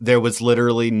like there was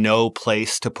literally no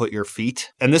place to put your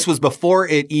feet. And this was before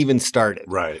it even started.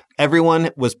 Right.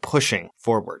 Everyone was pushing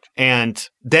forward. And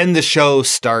then the show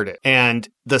started, and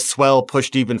the swell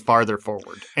pushed even farther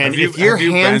forward. And if your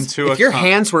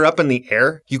hands were up in the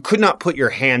air, you could not put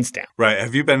your hands down. Right.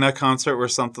 Have you been to a concert where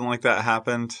something like that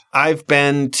happened? I've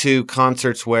been to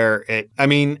concerts where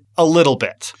a little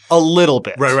bit.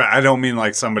 Right. I don't mean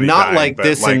like somebody not dying, like but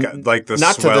this, like the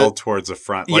swell towards the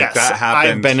front. Like yes, that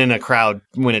happened. I've been in a crowd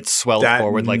when it's swelled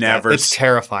forward like that. It's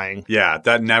terrifying. Yeah,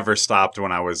 that never stopped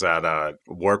when I was at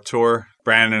Warped Tour.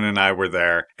 Brandon and I were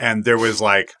there, and there was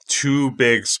like 2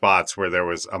 big spots where there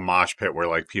was a mosh pit where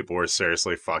like people were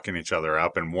seriously fucking each other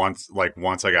up. And once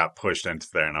I got pushed into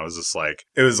there, and I was just like,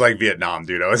 it was like Vietnam,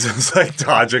 dude. I was just like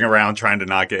dodging around trying to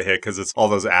not get hit because it's all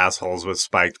those assholes with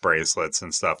spiked bracelets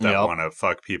and stuff that want to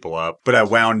fuck people up. But I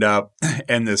wound up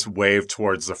in this wave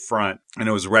towards the front, and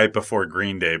it was right before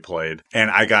Green Day played,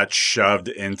 and I got shoved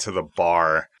into the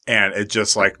bar. And it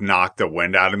just like knocked the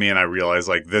wind out of me, and I realized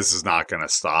like this is not going to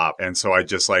stop. And so I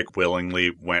just like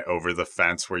willingly went over the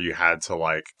fence where you had to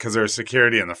like, because there was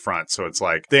security in the front. So it's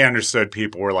like they understood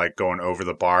people were like going over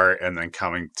the bar and then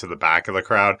coming to the back of the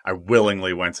crowd. I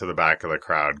willingly went to the back of the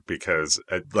crowd because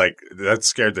like that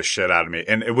scared the shit out of me.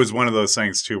 And it was one of those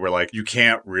things too where like you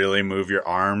can't really move your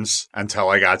arms until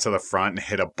I got to the front and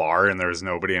hit a bar and there was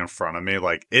nobody in front of me.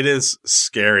 Like it is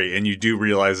scary. And you do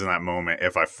realize in that moment,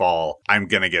 if I fall, I'm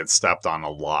going to get stepped on a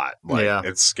lot. Like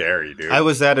it's scary, dude. I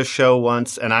was at a show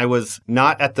once, and I was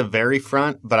not at the very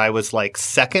front, but I was like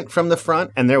second from the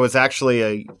front, and there was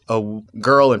actually a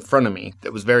girl in front of me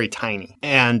that was very tiny,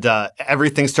 and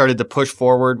everything started to push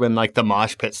forward when like the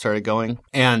mosh pit started going,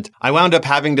 and I wound up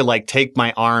having to like take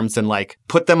my arms and like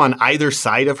put them on either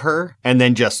side of her, and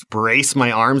then just brace my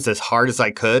arms as hard as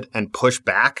I could and push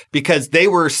back because they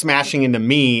were smashing into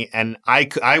me, and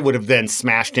I would have then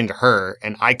smashed into her,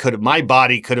 and my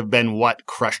body could have been what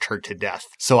crushed her to death.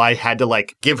 So I had to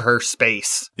like give her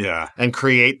space and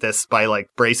create this by like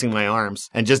bracing my arms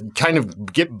and just kind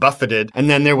of get buffeted. And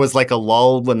then there was like a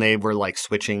lull when they were like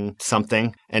switching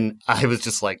something. And I was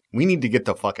just like, we need to get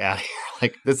the fuck out of here.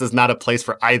 Like, this is not a place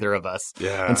for either of us.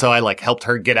 Yeah. And so I like helped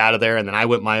her get out of there, and then I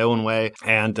went my own way.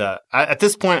 And at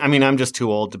this point, I mean, I'm just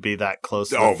too old to be that close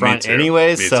to the front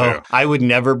anyways. So I would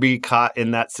never be caught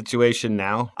in that situation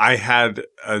now. I had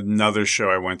another show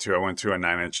I went to. I went to a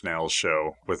Nine Inch Nails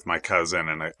show with my cousin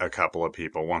and a couple of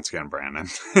people. Once again, Brandon.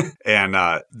 And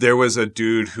there was a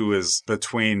dude who was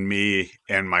between me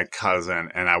and my cousin,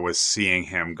 and I was seeing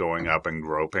him going up and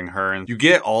groping her. And you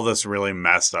get all this really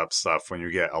messed up stuff when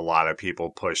you get a lot of people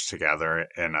pushed together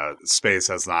in a space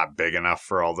that's not big enough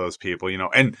for all those people, you know.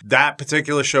 And that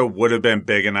particular show would have been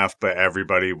big enough, but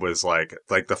everybody was like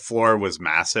the floor was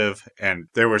massive, and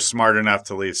they were smart enough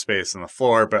to leave space on the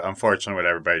floor. But unfortunately, what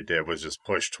everybody did was just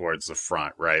push towards the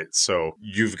front, right? So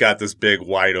you've got this big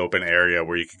wide open area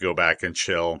where you could go back and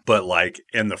chill, but like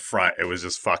in the front, it was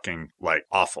just fucking like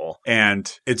awful.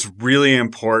 And it's really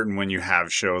important when you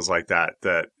have shows like that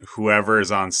whoever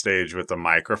is on stage with the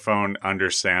microphone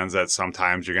understands that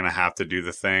sometimes you're going to have to do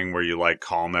the thing where you like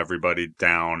calm everybody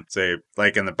down, say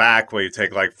like in the back where you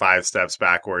take like 5 steps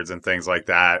backwards and things like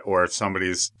that. Or if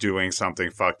somebody's doing something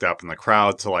fucked up in the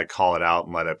crowd, to like call it out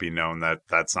and let it be known that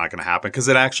that's not going to happen, because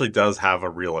it actually does have a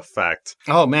real effect.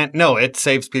 Oh man, no, it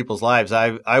saves people's lives.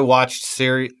 I watched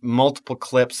multiple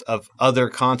clips of other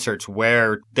concerts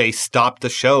where they stopped the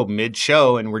show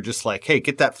mid-show and were just like, hey,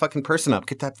 get that fucking person up,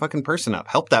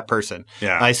 help that person.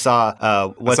 Yeah. I saw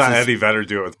I saw Eddie Vedder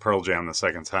do it with Pearl Jam the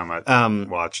second time I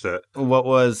watched it. What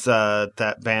was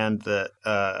that band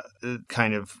that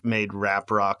kind of made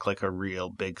rap rock like a real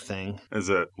big thing? Is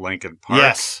it Linkin Park?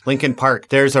 Yes, Linkin Park.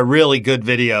 There's a really good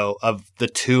video of the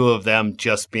two of them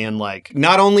just being like,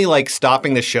 not only like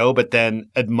stopping the show, but then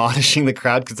admonishing the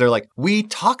crowd, because they're like, we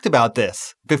talked about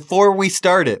this before we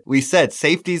started. We said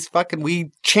safety's fucking,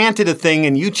 we chanted a thing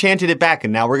and you chanted it back,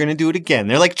 and now we're going to do it again.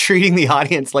 They're like treating the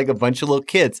audience like a bunch of little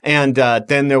kids. And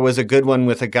then there was a good one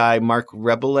with a guy, Mark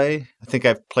Rebele. I think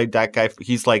I've played that guy.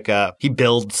 He's like, he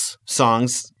builds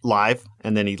songs live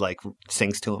and then he like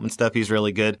sings to them and stuff. He's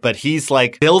really good. But he's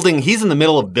like he's in the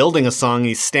middle of building a song.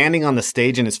 He's standing on the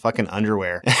stage in his fucking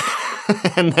underwear.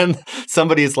 And then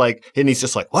somebody's like, and he's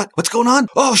just like, what's going on?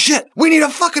 Oh shit, we need a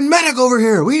fucking medic over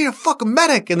here. We need a fucking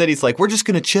medic. And then he's like, we're just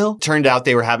going to chill. Turned out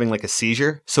they were having like a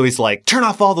seizure. So he's like, turn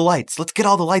off all the lights. Let's get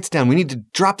all the lights down. We need to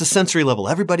drop the sensory level.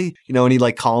 Everybody, and he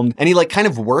like calmed, and he like kind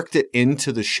of worked it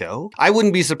into the show. I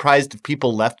wouldn't be surprised if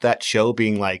people left that show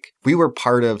being like, we were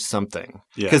part of something.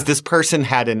 Because this person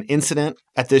had an incident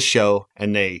at this show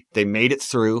and they made it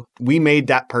through. We made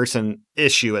that person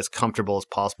issue as comfortable as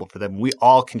possible for them. We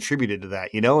all contributed to that,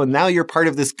 and now you're part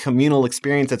of this communal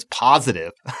experience that's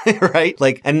positive, right?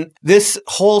 Like, and this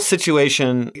whole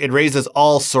situation, it raises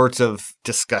all sorts of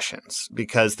discussions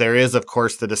because there is, of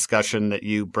course, the discussion that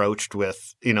you broached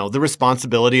with, the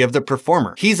responsibility of the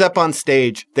performer. He's up on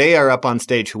stage. They are up on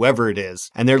stage, whoever it is,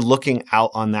 and they're looking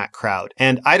out on that crowd.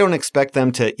 And I don't expect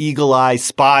them to eagle eye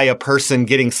spy a person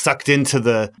getting sucked into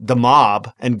the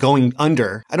mob and going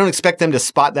under. I don't expect them to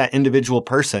spot that individual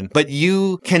person, but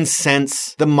you can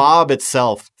sense the mob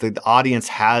itself. The audience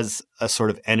has a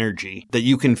sort of energy that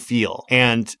you can feel.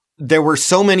 And there were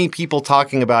so many people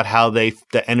talking about how the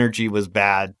energy was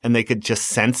bad and they could just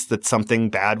sense that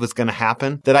something bad was going to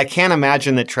happen, that I can't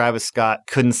imagine that Travis Scott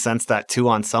couldn't sense that too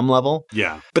on some level.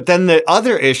 Yeah. But then the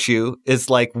other issue is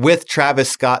like with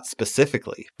Travis Scott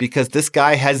specifically, because this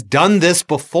guy has done this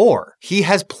before. He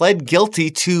has pled guilty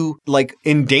to like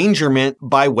endangerment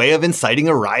by way of inciting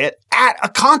a riot at a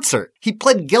concert. He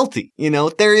pled guilty.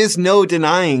 There is no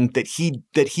denying that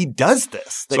he does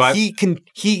this, that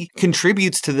he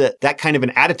contributes to that kind of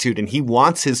an attitude, and he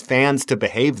wants his fans to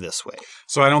behave this way.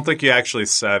 So I don't think you actually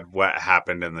said what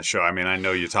happened in the show. I mean, I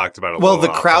know you talked about it. Well, the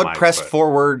crowd pressed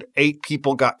forward. 8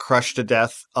 people got crushed to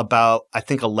death. About, I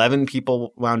think 11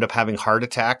 people wound up having heart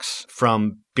attacks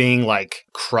from being like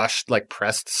crushed, like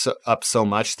pressed up so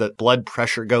much that blood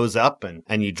pressure goes up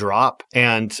and you drop.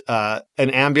 And an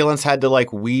ambulance had to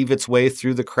like weave its way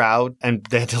through the crowd, and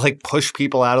they had to like push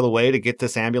people out of the way to get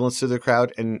this ambulance through the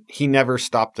crowd. And he never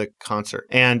stopped the concert.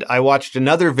 And I watched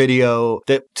another video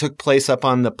that took place up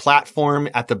on the platform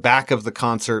at the back of the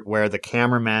concert where the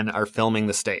cameramen are filming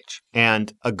the stage.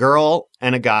 And a girl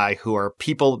and a guy who are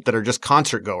people that are just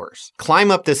concert goers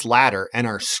climb up this ladder and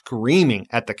are screaming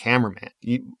at the cameraman.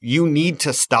 You need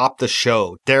to stop the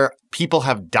show. People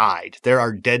have died. There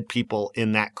are dead people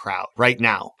in that crowd right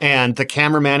now. And the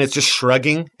cameraman is just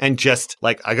shrugging and just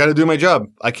like, I got to do my job.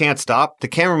 I can't stop. The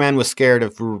cameraman was scared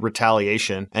of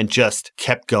retaliation and just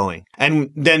kept going. And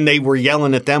then they were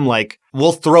yelling at them like,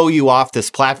 we'll throw you off this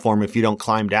platform if you don't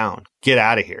climb down. Get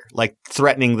out of here. Like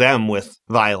threatening them with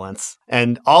violence.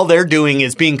 And all they're doing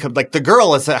is being like, the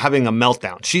girl is having a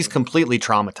meltdown. She's completely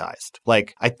traumatized.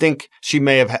 Like, I think she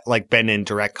may have like been in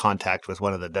direct contact with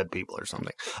one of the dead people or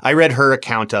something. I read her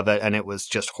account of it and it was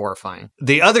just horrifying.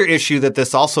 The other issue that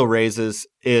this also raises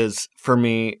is for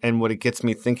me, and what it gets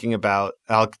me thinking about,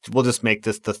 we'll just make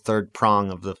this the third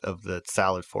prong of the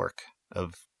salad fork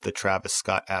of the Travis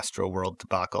Scott Astroworld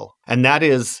debacle. And that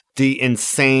is the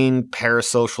insane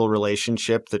parasocial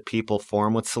relationship that people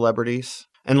form with celebrities.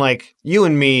 And like you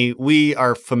and me, we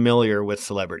are familiar with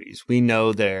celebrities. We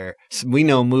know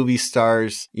movie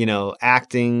stars,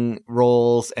 acting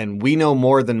roles, and we know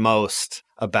more than most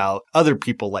about other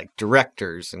people like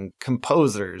directors and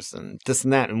composers and this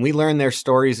and that. And we learn their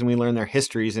stories and we learn their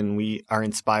histories and we are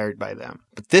inspired by them.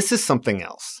 But this is something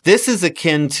else. This is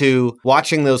akin to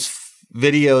watching those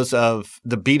videos of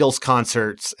the Beatles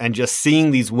concerts and just seeing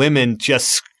these women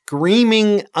just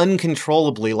screaming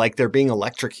uncontrollably like they're being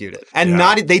electrocuted. And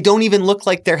they don't even look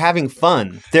like they're having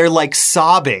fun. They're like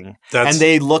sobbing. And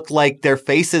they look like their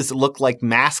faces look like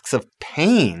masks of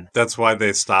pain. That's why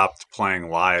they stopped playing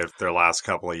live their last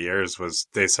couple of years. Was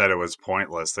they said it was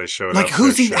pointless. They showed like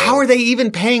up. How are they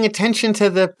even paying attention to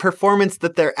the performance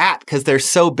that they're at? Because they're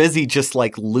so busy just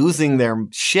like losing their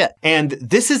shit. And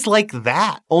this is like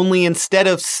that. Only instead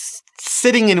of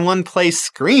sitting in one place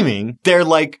screaming, they're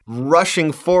like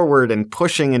rushing forward and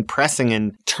pushing and pressing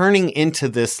and turning into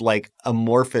this like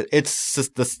amorphous. It's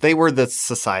just this. They were the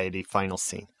Society final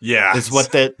scene. Yeah, is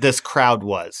what this crowd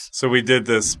was. So we did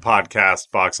this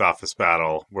podcast, Box Office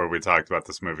Battle, where we talked about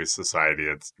this movie Society.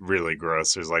 It's really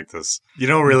gross. There's like this. You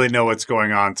don't really know what's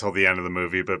going on till the end of the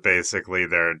movie, but basically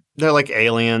they're like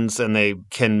aliens and they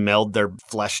can meld their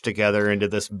flesh together into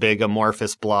this big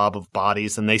amorphous blob of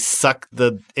bodies, and they suck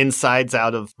the insides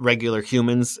out of regular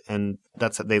humans, and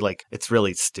that's what they like. It's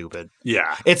really stupid.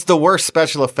 Yeah. It's the worst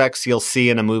special effects you'll see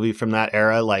in a movie from that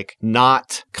era, like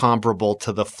not comparable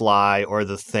to The Fly or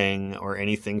The Thing or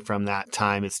anything from that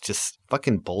time. It's just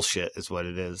fucking bullshit is what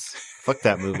it is. Fuck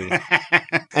that movie.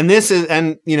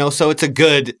 So it's a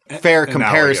good, fair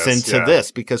comparison to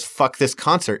this, because fuck this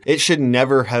concert. It should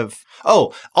never have.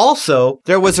 Oh, also,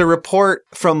 there was a report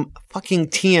from fucking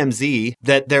TMZ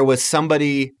that there was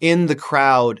somebody in the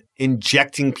crowd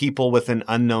injecting people with an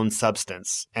unknown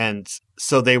substance. And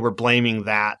so they were blaming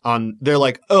that on, they're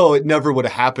like, oh, it never would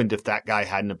have happened if that guy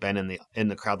hadn't have been in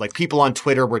the crowd. Like people on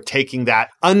Twitter were taking that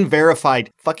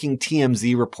unverified fucking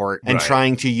TMZ report and Right.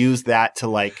 trying to use that to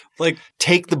like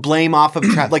take the blame off of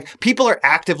like people are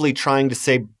actively trying to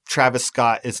say Travis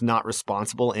Scott is not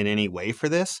responsible in any way for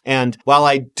this. And while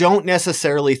I don't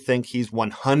necessarily think he's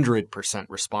 100%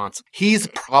 responsible, he's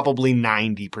probably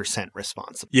 90%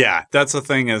 responsible. Yeah, that's the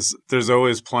thing is there's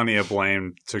always plenty of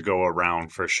blame to go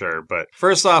around for sure. But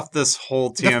first off, this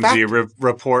whole TMZ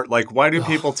report, like why do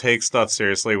people take stuff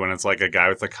seriously when it's like a guy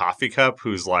with a coffee cup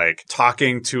who's like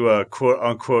talking to a quote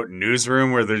unquote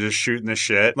newsroom where they're just shooting the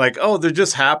shit? Like, oh, there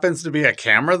just happens to be a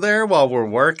camera there while we're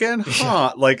working?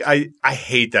 Huh. Like I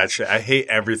hate that shit. I hate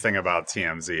everything about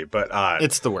TMZ, but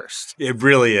It's the worst. it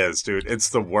really is, dude. It's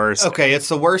the worst. Okay, it's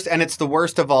the worst, and it's the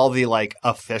worst of all the like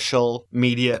official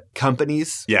media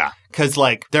companies. Yeah. Because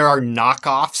like there are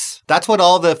knockoffs. That's what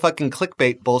all the fucking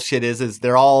clickbait bullshit is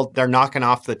they're knocking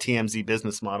off the TMZ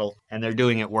business model and they're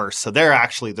doing it worse. So they're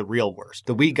actually the real worst.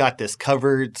 The We Got This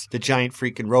Covered, the giant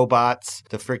freaking robots,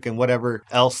 the freaking whatever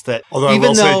else that. Although I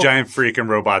will say Giant Freaking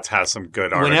Robots has some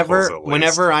good articles at least.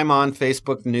 Whenever I'm on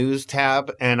Facebook News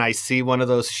tab and I see one of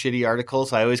those shitty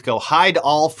articles, I always go, hide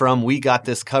all from We Got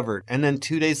This Covered. And then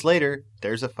 2 days later,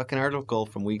 there's a fucking article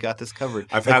from We Got This Covered.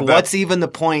 I've had that. What's even the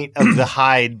point of the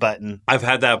hide button? I've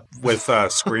had that with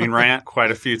Screen Rant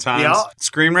quite a few times. Yeah.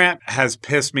 Screen Rant has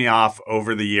pissed me off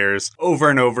over the years, over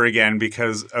and over again,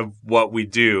 because of what we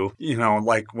do. You know,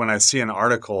 like when I see an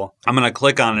article, I'm going to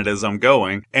click on it as I'm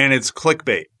going, and it's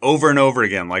clickbait over and over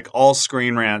again. Like all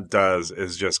Screen Rant does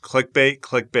is just clickbait,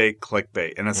 clickbait,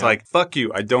 clickbait. And it's like, fuck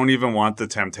you. I don't even want the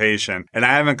temptation. And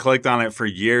I haven't clicked on it for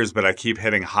years, but I keep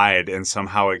hitting hide, and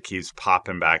somehow it keeps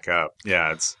popping back up.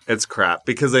 Yeah, it's crap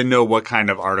because they know what kind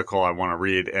of article I want to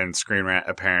read, and Screen Rant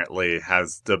apparently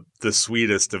has the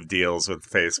sweetest of deals with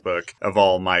Facebook of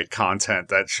all my content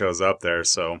that shows up there.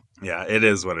 So yeah, it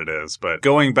is what it is. But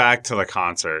going back to the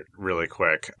concert really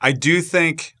quick, I do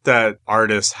think that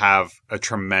artists have a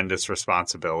tremendous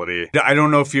responsibility. I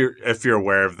don't know if you're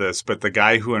aware of this, but the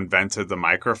guy who invented the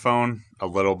microphone a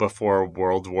little before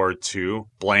World War II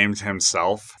blamed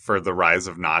himself for the rise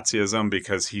of Nazism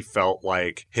because he felt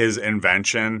like his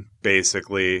invention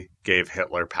basically gave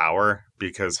Hitler power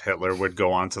because Hitler would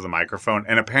go onto the microphone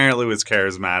and apparently was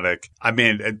charismatic. I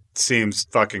mean, it seems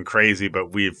fucking crazy,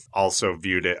 but we've also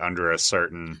viewed it under a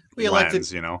certain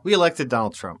lens, you know? We elected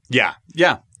Donald Trump. Yeah.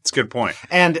 It's a good point.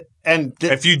 And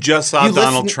if you just saw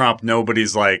Donald Trump,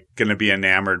 nobody's like going to be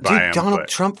enamored by him. Donald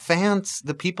Trump fans,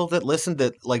 the people that listen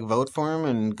that like vote for him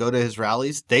and go to his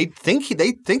rallies, they think he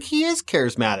is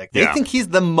charismatic. They think he's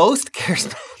the most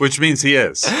charismatic. Which means he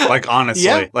is. Like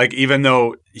honestly, like even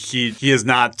though he is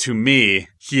not to me,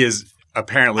 he is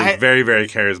apparently very, very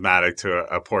charismatic to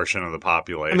a portion of the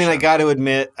population. I mean, I got to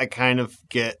admit, I kind of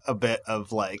get a bit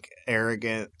of like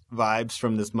arrogant vibes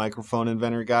from this microphone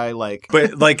inventor guy,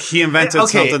 but like he invented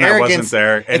something that wasn't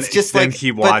there, and it's just then like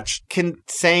he watched.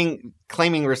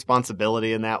 Claiming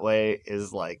responsibility in that way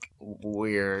is like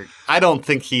weird. I don't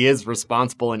think he is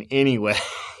responsible in any way.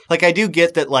 Like I do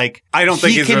get that. Like I don't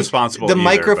think he's responsible. The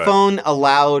microphone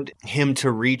allowed him to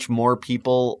reach more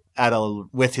people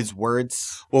with his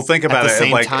words. Well, think about it.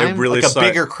 It really like a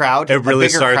bigger crowd. It really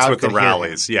starts with the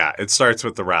rallies. Yeah, it starts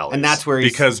with the rallies, and that's where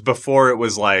because before it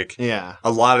was like a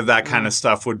lot of that kind of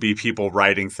stuff would be people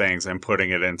writing things and putting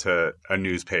it into a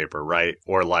newspaper, right?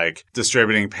 Or like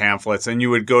distributing pamphlets, and you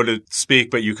would go to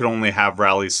speak, but you could only have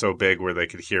rallies so big where they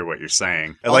could hear what you're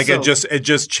saying. Also, like it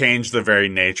just changed the very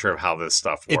nature of how this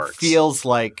stuff works. It feels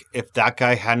like if that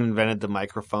guy hadn't invented the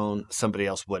microphone, somebody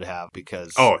else would have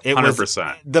because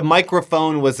 100%. The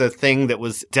microphone was a thing that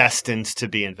was destined to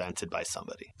be invented by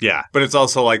somebody. Yeah, but it's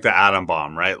also like the atom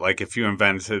bomb, right? Like if you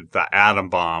invented the atom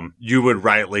bomb, you would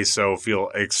rightly so feel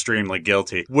extremely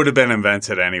guilty. Would have been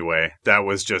invented anyway. That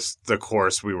was just the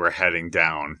course we were heading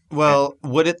down. Well,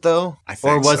 would it though? I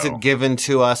think Or was so. it given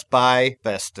to us by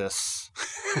Festus?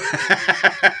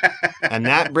 And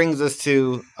that brings us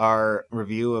to our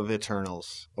review of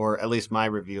Eternals, or at least my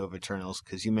review of Eternals,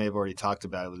 because you may have already talked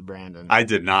about it with Brandon. I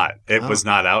did not. It was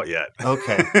not out yet.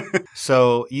 Okay.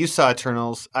 So you saw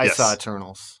Eternals. I Yes. saw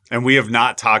Eternals. And we have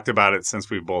not talked about it since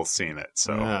we've both seen it.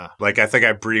 So, I think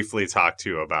I briefly talked to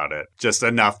you about it. Just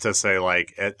enough to say,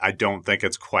 I don't think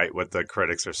it's quite what the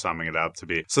critics are summing it up to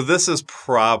be. So this is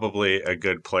probably a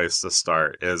good place to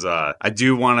start, I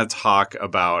do want to talk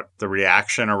about the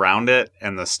reaction around it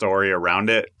and the story story around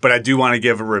it. But I do want to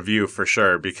give a review for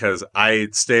sure because I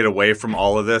stayed away from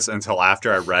all of this until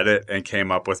after I read it and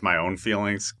came up with my own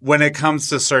feelings. When it comes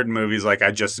to certain movies, like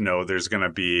I just know there's going to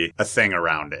be a thing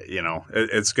around it, you know.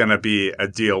 It's going to be a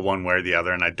deal one way or the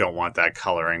other, and I don't want that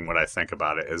coloring what I think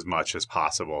about it as much as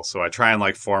possible. So I try and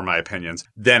like form my opinions.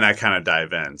 Then I kind of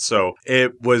dive in. So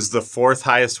it was the fourth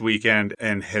highest weekend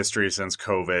in history since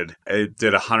COVID. It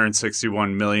did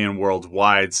 161 million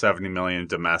worldwide, 70 million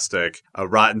domestic.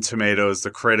 Rotten Tomatoes,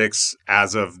 the critics,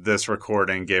 as of this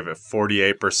recording, gave it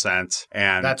 48%.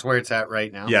 And That's where it's at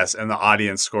right now. yes, and the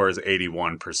audience score is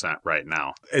 81% right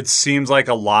now. It seems like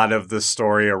a lot of the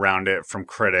story around it from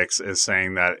critics is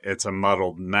saying that it's a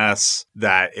muddled mess,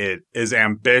 that it is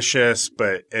ambitious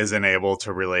but isn't able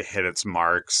to really hit its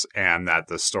marks, and that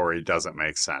the story doesn't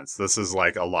make sense. This is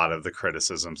like a lot of the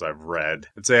criticisms I've read.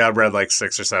 I'd say I've read like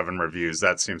 6 or 7 reviews.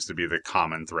 That seems to be the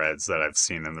common threads that I've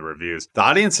seen in the reviews. The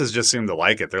audiences just seem to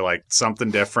like it. They're like,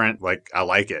 something different. Like, I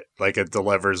like it. Like, it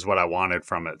delivers what I wanted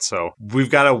from it. So we've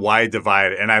got a wide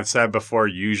divide. And I've said before,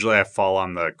 usually I fall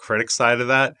on the critic side of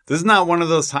that. This is not one of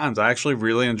those times. I actually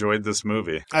really enjoyed this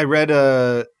movie. I read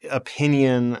a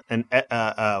opinion and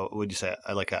what would you say,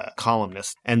 like a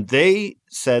columnist, and they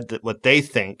said that what they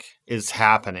think is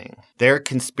happening, their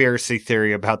conspiracy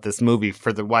theory about this movie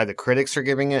for why the critics are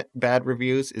giving it bad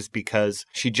reviews is because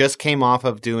she just came off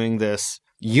of doing this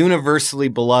universally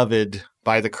beloved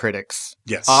by the critics,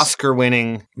 Yes.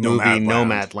 Oscar-winning movie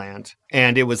Nomadland. Nomadland.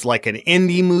 And it was like an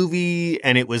indie movie,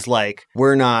 and it was like,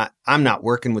 I'm not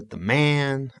working with the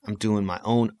man, I'm doing my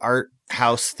own art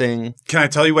house thing. Can I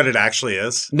tell you what it actually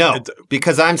is? No,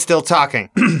 because I'm still talking.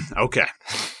 Okay.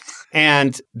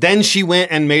 And then she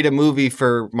went and made a movie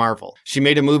for Marvel. She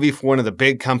made a movie for one of the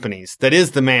big companies that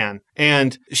is The Man.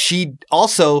 And she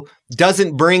also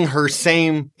doesn't bring her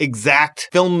same exact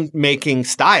filmmaking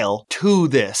style to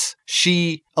this.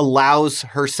 She allows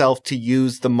herself to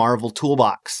use the Marvel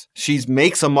toolbox. She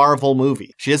makes a Marvel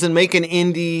movie. She doesn't make an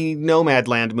indie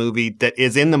Nomadland movie that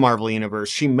is in the Marvel universe.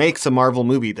 She makes a Marvel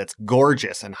movie that's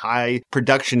gorgeous and high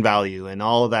production value and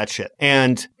all of that shit.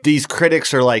 And these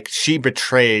critics are like, she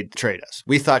betrayed us.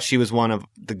 We thought she was one of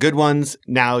the good ones.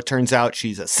 Now it turns out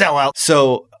she's a sellout.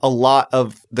 So a lot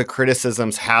of the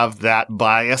criticisms have that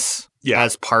bias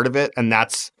as part of it. And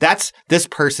that's this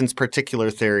person's particular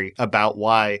theory about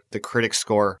why the critic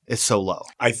score is so low.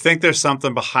 I think there's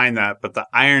something behind that, but the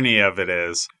irony of it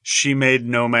is she made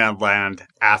Nomadland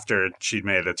after she'd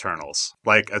made Eternals.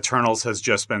 Like, Eternals has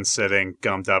just been sitting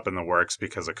gummed up in the works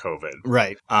because of COVID.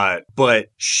 Right. But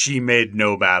she made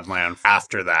Nomadland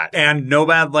after that. And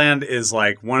Nomadland is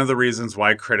like one of the reasons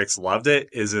why critics loved it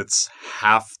is it's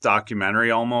half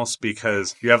documentary almost,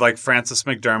 because you have like Frances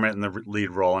McDermott in the lead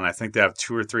role, and I think they have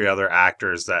 2 or 3 other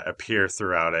actors that appear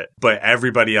throughout it. But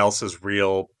everybody else is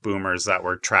real boomers that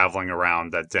were traveling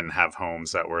around that didn't have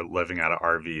homes, that were living out of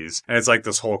RVs. And it's like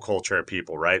this whole culture of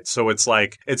people, right? So it's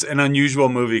like, it's an unusual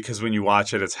movie because when you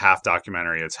watch it, it's half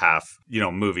documentary, it's half,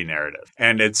 movie narrative.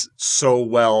 And it's so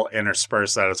well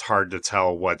interspersed that it's hard to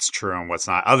tell what's true and what's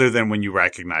not, other than when you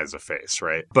recognize a face,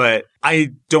 right? But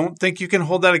I don't think you can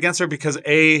hold that against her because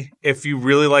if you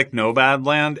really like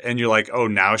Nomadland and you're like, oh,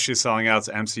 now she's selling out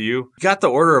to MCU, you got the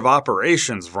order of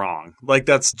operations wrong. Like,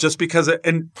 that's just because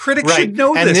and critics should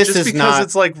know and this. this Just is because not...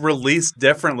 it's like released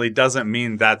differently doesn't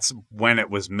mean that's when it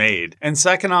was made. And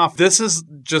second off, this is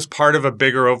just part of a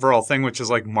bigger overall thing, which is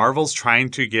like Marvel's trying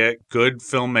to get good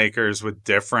filmmakers with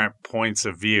different points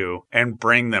of view and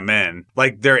bring them in.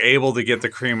 Like, they're able to get the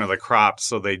cream of the crop,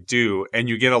 so they do. And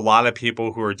you get a lot of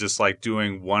people who are just like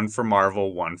doing one for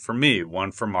Marvel, one for me,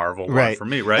 one for Marvel, one for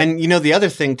me, right? And the other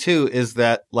thing too is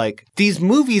that like these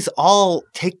movies all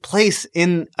take place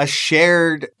in a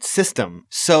shared system.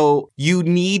 So you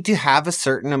need to have a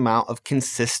certain amount of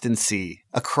consistency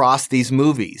across these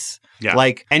movies. Yeah.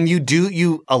 Like, and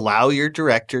you allow your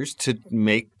directors to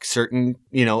make certain,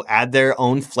 add their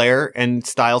own flair and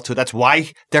style to it. That's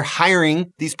why they're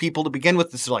hiring these people to begin with.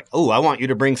 This is like, oh, I want you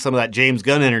to bring some of that James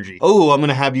Gunn energy. Oh, I'm going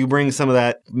to have you bring some of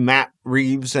that Matt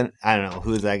Reeves and I don't know,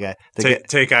 who's that guy?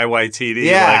 Taika Waititi.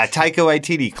 Yeah, Taika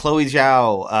Waititi, Chloe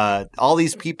Zhao, all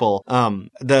these people.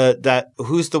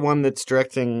 Who's the one that's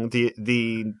directing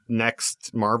the next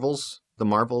Marvels? The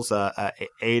Marvels,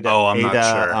 Ada. Oh, I'm not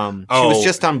sure. She was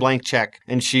just on Blank Check,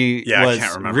 and she was I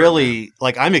can't remember really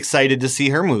like. I'm excited to see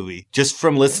her movie just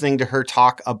from listening to her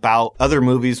talk about other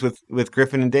movies with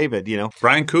Griffin and David.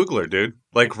 Ryan Coogler, dude.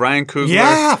 Like Ryan Coogler.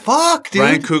 Yeah, fuck, dude.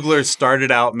 Ryan Coogler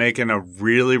started out making a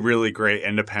really, really great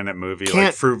independent movie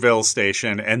like Fruitvale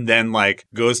Station, and then like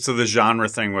goes to the genre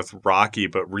thing with Rocky,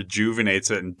 but rejuvenates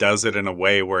it and does it in a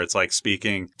way where it's like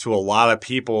speaking to a lot of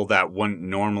people that wouldn't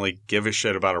normally give a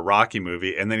shit about a Rocky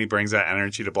movie. And then he brings that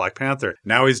energy to Black Panther.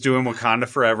 Now he's doing Wakanda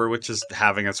Forever, which is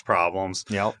having its problems.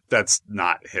 Yep. That's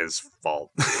not his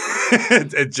fault.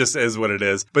 It just is what it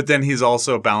is. But then he's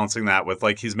also balancing that with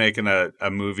like he's making a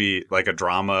movie, like a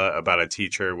drama about a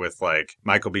teacher with like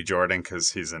Michael B. Jordan,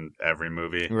 because he's in every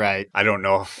movie. Right. I don't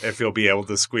know if he'll be able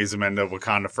to squeeze him into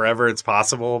Wakanda Forever. It's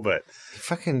possible, but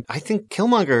I think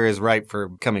Killmonger is ripe for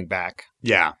coming back.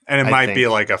 yeah. And it might be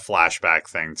think. like a flashback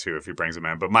thing too if he brings him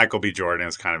in. But Michael B. Jordan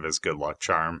is kind of his good luck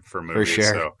charm for movies. For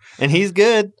sure. So. And he's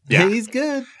good. Yeah. He's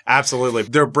good. Absolutely.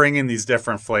 They're bringing these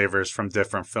different flavors from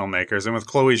different filmmakers. And with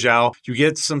Chloe Zhao, you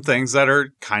get some things that are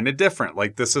kind of different.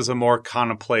 Like this is a more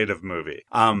contemplative movie.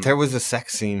 There was a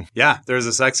sex scene. Yeah, there's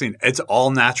a sex scene. It's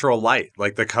all natural light.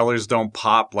 Like the colors don't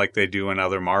pop like they do in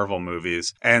other Marvel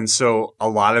movies. And so a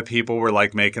lot of people were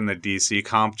like making the DC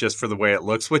comp just for the way it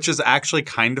looks, which is actually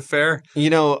kind of fair. You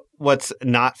know what's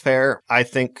not fair? I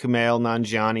think Kumail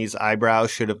Nanjiani's eyebrow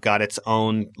should have got its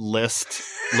own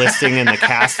listing in the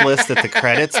cast list at the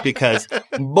credits, because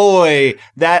boy,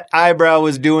 that eyebrow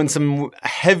was doing some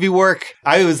heavy work.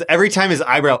 Every time his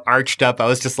eyebrow arched up, I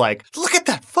was just like, look at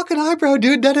that fucking eyebrow,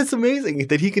 dude. That is amazing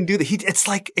that he can do that. It's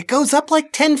like, it goes up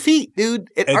like 10 feet, dude.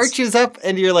 It arches up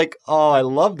and you're like, oh, I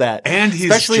love that. And he's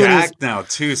Especially jacked now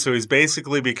too. So he's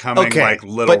basically becoming like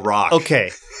Little Rock.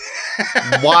 Okay.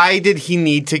 Why did he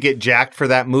need to get jacked for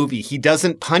that movie? He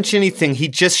doesn't punch anything. He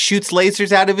just shoots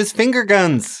lasers out of his finger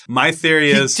guns. My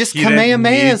theory is just he didn't need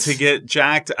Kamehamehas. to get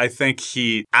jacked. I think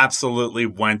he absolutely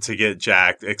went to get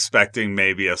jacked, expecting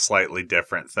maybe a slightly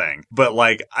different thing. But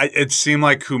like, it seemed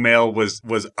like Kumail was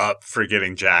up for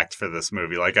getting jacked for this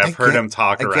movie. Like I've heard him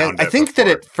talk around it. I think before.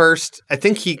 that at first, I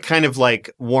think he kind of like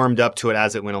warmed up to it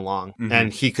as it went along, Mm-hmm.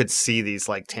 and he could see these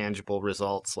like tangible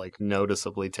results, like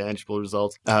noticeably tangible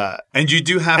results. And you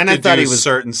do have And to I thought do he was-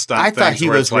 certain stunt I thought things he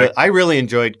where was. it's like, I really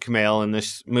enjoyed Kumail in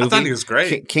this movie. I thought he was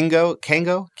great. Kingo.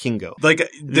 Like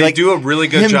they Like, do a really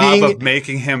good him job being- of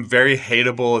making him very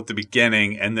hateable at the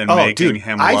beginning and then Oh, making dude,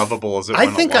 him I- lovable as it I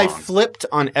went think along. I flipped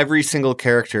on every single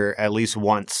character at least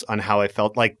once on how I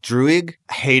felt. Like Druig,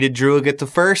 hated Druig at the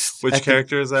first. Which I think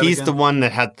character is that He's again? the one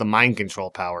that had the mind control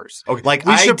powers. Okay, like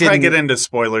we I should probably didn't- get into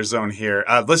spoiler zone here.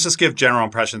 Let's just give general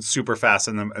impressions super fast,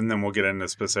 and then we'll get into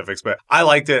specifics. But I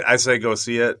liked it. I say go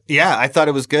see it. Yeah, I thought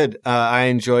it was good. I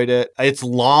enjoyed it. It's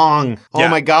long. Oh Yeah.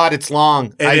 my god, it's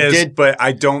long. It I is, did. but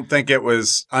I don't think it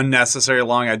was unnecessary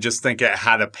long. I just think it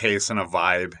had a pace and a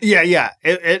vibe. Yeah,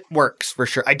 it works for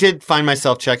sure. I did find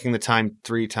myself checking the time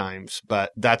 3 times,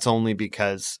 but that's only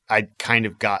because I kind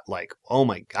of got like, oh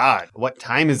my god, what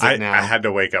time is it now? I had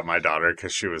to wake up my daughter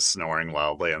because she was snoring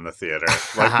loudly in the theater.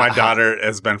 Like my daughter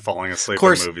has been falling asleep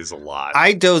course, in movies a lot.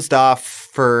 I dozed off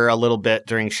for a little bit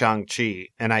during Shang-Chi,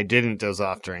 and I didn't doze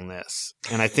off during this.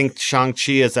 And I think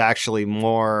Shang-Chi is actually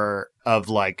more of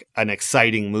like an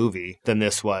exciting movie than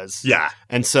this was. Yeah.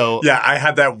 And so Yeah, I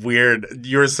had that weird,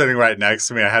 you were sitting right next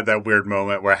to me. I had that weird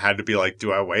moment where I had to be like,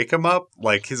 do I wake him up?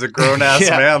 Like he's a grown ass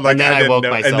Yeah, man. Like and then I didn't woke know.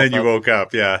 myself And then you up. woke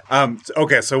up. Yeah.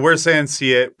 Okay. So we're saying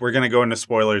see it. We're going to go into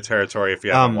spoiler territory if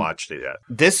you haven't watched it yet.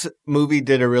 this movie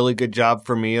did a really good job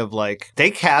for me of like,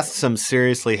 they cast some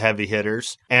seriously heavy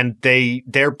hitters, and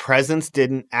their presence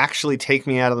didn't actually take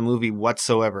me out of the movie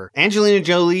whatsoever. Angelina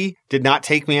Jolie did not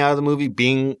take me out of the movie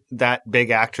being that big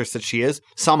actress that she is.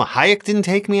 Salma Hayek didn't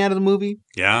take me out of the movie.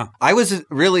 Yeah. I was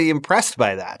really impressed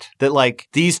by that like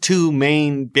these two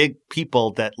main big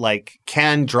people that like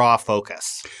can draw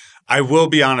focus. I will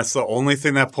be honest, the only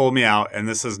thing that pulled me out, and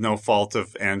this is no fault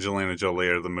of Angelina Jolie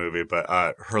or the movie, but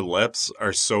her lips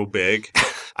are so big.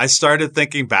 I started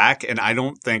thinking back, and I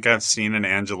don't think I've seen an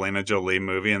Angelina Jolie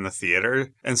movie in the theater.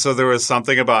 And so there was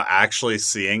something about actually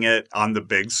seeing it on the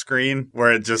big screen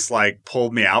where it just like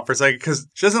pulled me out for a second, because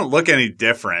she doesn't look any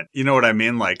different. You know what I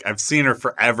mean? Like I've seen her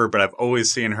forever, but I've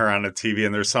always seen her on a TV,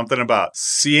 and there's something about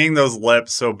seeing those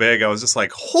lips so big. I was just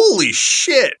like, holy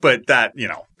shit. But that,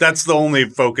 that's the only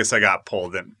focus I got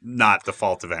pulled, and not the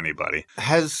fault of anybody.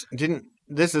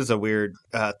 This is a weird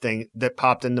thing that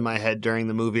popped into my head during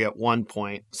the movie at one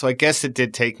point. So I guess it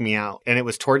did take me out, and it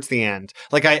was towards the end.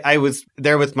 Like I was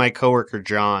there with my coworker,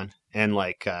 John, And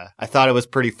like, I thought it was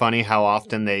pretty funny how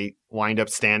often they wind up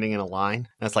standing in a line.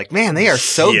 And it's like, man, they are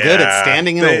so good at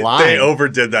standing in a line. They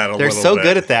overdid that a They're little so bit.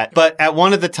 good at that. But at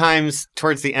one of the times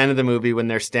towards the end of the movie when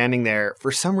they're standing there,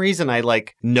 for some reason I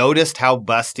like noticed how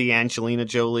busty Angelina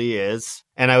Jolie is.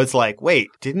 And I was like, wait,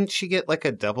 didn't she get like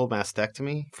a double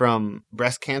mastectomy from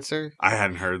breast cancer? I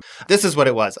hadn't heard. This is what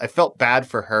it was. I felt bad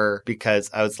for her because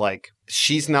I was like,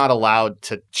 she's not allowed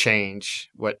to change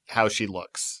how she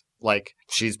looks. Like,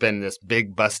 she's been this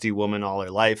big busty woman all her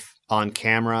life on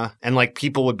camera. And like,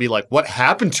 people would be like, what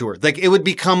happened to her? Like, it would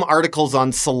become articles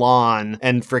on Salon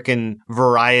and frickin'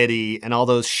 Variety and all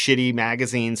those shitty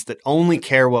magazines that only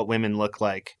care what women look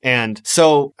like. And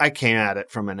so I came at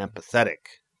it from an empathetic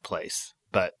place.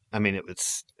 But I mean,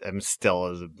 I'm still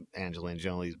as Angelina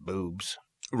Jolie's boobs.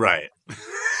 Right.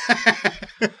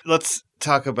 Let's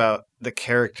talk about the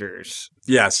characters.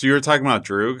 Yeah, so you were talking about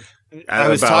Droog? I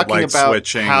was talking about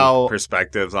switching how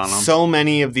perspectives on them. So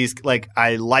many of these, like,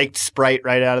 I liked Sprite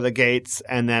right out of the gates,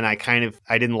 and then I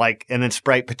didn't like, and then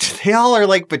Sprite, but they all are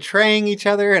like betraying each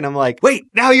other, and I'm like, wait,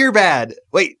 now you're bad.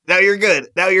 Wait, now you're good.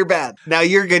 Now you're bad. Now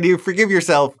you're good. You forgive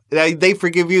yourself. Now they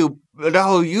forgive you.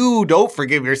 No, you don't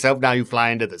forgive yourself. Now you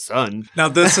fly into the sun. Now,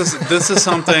 this is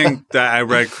something that I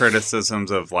read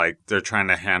criticisms of, like, they're trying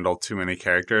to handle too many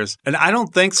characters. And I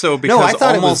don't think so, because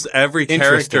almost every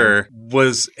character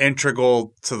was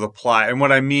integral to the plot. And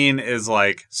what I mean is,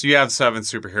 like, so you have 7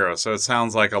 superheroes, so it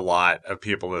sounds like a lot of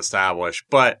people to establish.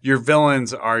 But your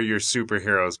villains are your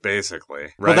superheroes, basically.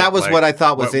 Right? Well, that was like, what I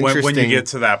thought was interesting. When you get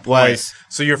to that point.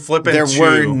 So you're flipping There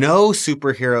were no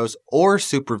superheroes or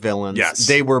supervillains. Yes.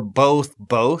 They were both.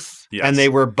 Yes. And they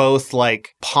were both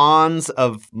like pawns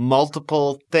of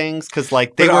multiple things because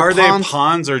like they were they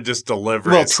pawns or just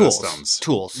delivery systems?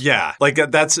 Tools. Yeah. Like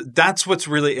that's what's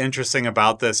really interesting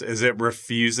about this is it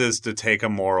refuses to take a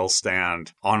moral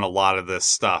stand on a lot of this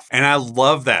stuff. And I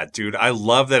love that, dude. I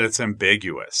love that it's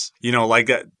ambiguous. You know, like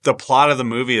the plot of the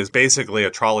movie is basically a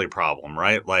trolley problem,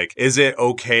 right? Like, is it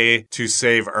okay to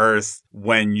save Earth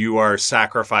when you are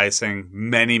sacrificing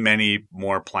many, many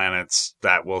more planets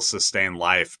that will sustain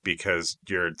life because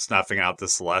you're snuffing out the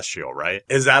celestial, right?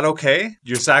 Is that okay?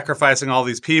 You're sacrificing all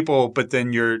these people, but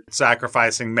then you're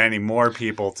sacrificing many more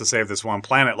people to save this one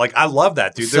planet. Like, I love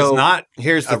that, dude. There's not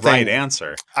a right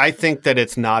answer. I think that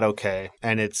it's not okay,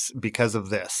 and it's because of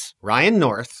this. Ryan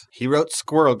North, he wrote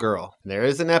Squirrel Girl. There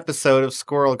is an episode of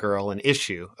Squirrel Girl, an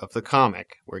issue of the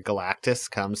comic, where Galactus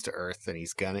comes to Earth and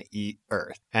he's gonna eat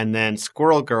Earth. And then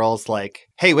Squirrel Girl's like,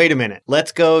 hey, wait a minute.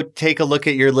 Let's go take a look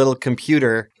at your little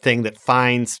computer thing that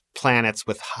finds planets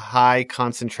with high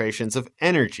concentrations of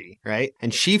energy, right?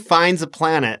 And she finds a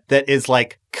planet that is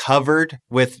like covered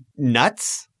with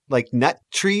nuts, like nut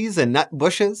trees and nut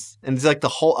bushes. And it's like a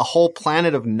whole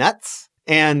planet of nuts.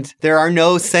 And there are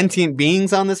no sentient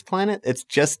beings on this planet. It's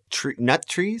just nut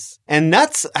trees. And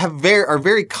nuts are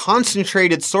very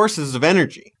concentrated sources of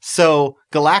energy. So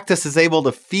Galactus is able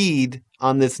to feed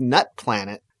on this nut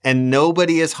planet and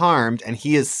nobody is harmed. And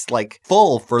he is like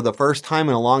full for the first time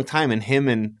in a long time. And him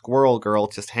and Squirrel Girl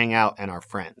just hang out and are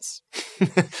friends.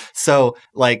 So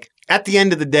like at the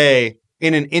end of the day,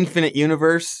 in an infinite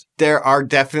universe, there are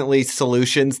definitely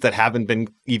solutions that haven't been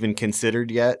even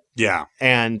considered yet. Yeah.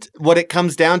 And what it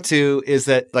comes down to is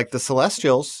that, like, the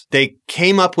Celestials, they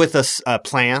came up with a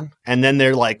plan, and then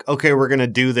they're like, okay, we're going to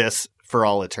do this for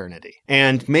all eternity.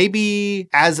 And maybe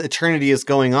as eternity is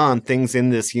going on, things in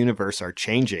this universe are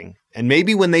changing. And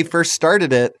maybe when they first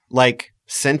started it, like,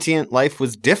 sentient life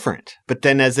was different. But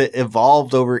then as it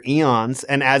evolved over eons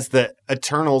and as the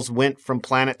Eternals went from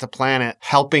planet to planet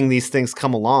helping these things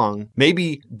come along,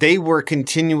 maybe they were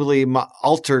continually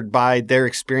altered by their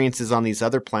experiences on these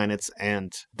other planets.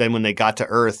 And then when they got to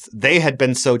Earth, they had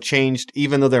been so changed,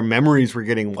 even though their memories were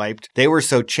getting wiped, they were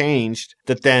so changed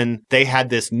that then they had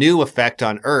this new effect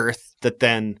on Earth that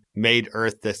then made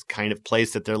Earth this kind of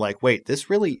place that they're like, wait, this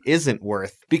really isn't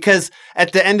worth. Because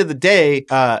at the end of the day...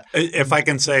 if I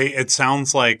can say, it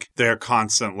sounds like they're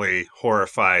constantly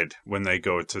horrified when they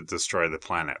go to destroy the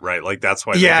planet, right? Like, that's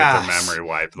why they get their memory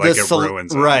wiped. Like, it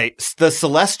ruins them. Right. The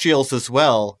Celestials as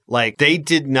well, like, they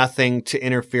did nothing to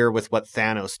interfere with what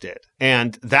Thanos did.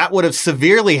 And that would have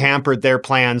severely hampered their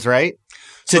plans, right?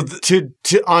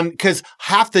 Because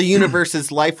half the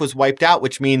universe's life was wiped out,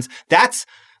 which means that's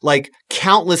like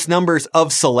countless numbers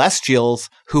of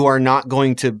Celestials who are not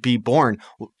going to be born.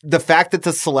 The fact that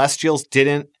the Celestials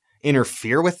didn't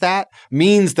interfere with that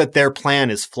means that their plan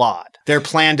is flawed. Their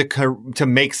plan to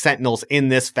make Sentinels in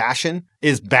this fashion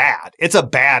is bad. It's a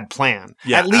bad plan.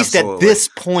 Yeah, at least absolutely. At this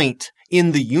point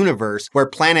in the universe where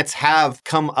planets have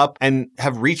come up and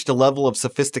have reached a level of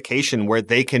sophistication where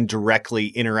they can directly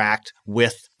interact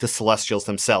with the Celestials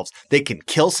themselves. They can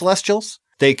kill Celestials.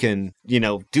 They can,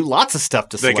 do lots of stuff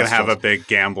to They Celestials. can have a big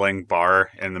gambling bar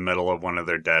in the middle of one of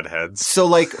their dead heads. So,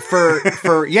 like,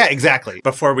 for yeah, exactly.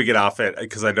 Before we get off it,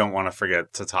 because I don't want to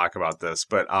forget to talk about this,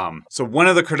 but so one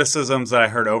of the criticisms that I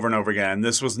heard over and over again, and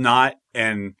this was not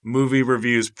in movie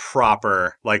reviews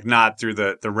proper, like not through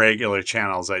the regular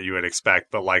channels that you would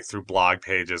expect, but like through blog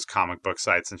pages, comic book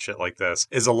sites and shit like this,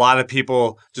 is a lot of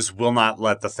people just will not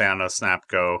let the Thanos snap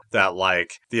go, that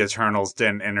like the Eternals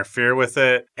didn't interfere with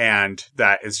it, and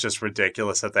that it's just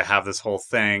ridiculous that they have this whole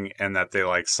thing and that they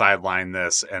like sideline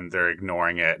this and they're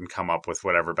ignoring it and come up with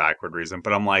whatever backward reason.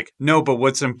 But I'm like, no, but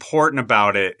what's important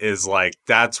about it is like,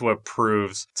 that's what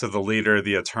proves to the leader of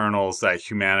the Eternals that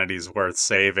humanity's worth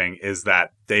saving, is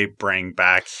that they bring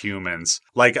back humans.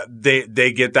 Like they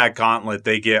get that gauntlet,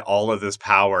 they get all of this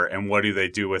power, and what do they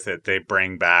do with it? They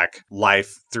bring back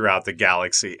life throughout the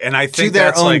galaxy. And I think to their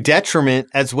that's own like detriment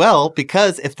as well,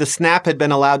 because if the snap had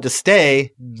been allowed to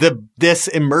stay, this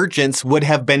emergence would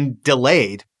have been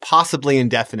delayed, possibly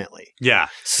indefinitely. yeah.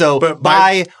 So But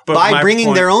by my bringing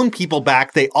point- their own people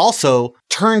back, they also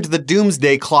turned the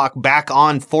doomsday clock back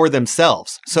on for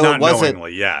themselves. So Not it wasn't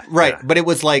knowingly, yeah. right, yeah. but it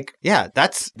was like,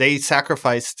 they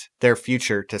sacrificed their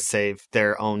future to save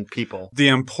their own people. The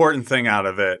important thing out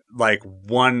of it, like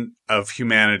one of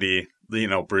humanity,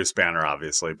 Bruce Banner,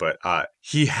 obviously, but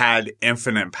he had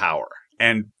infinite power.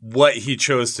 And what he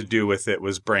chose to do with it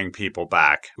was bring people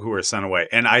back who were sent away.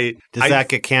 And Does that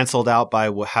get canceled out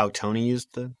by how Tony used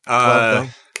the club,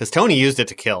 though? Because Tony used it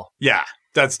to kill. Yeah,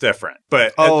 that's different.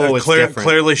 But It's different.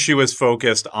 clearly she was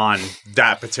focused on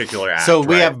that particular act. So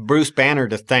we right? have Bruce Banner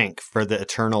to thank for the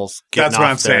Eternals. Getting That's what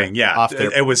off I'm saying. Yeah, off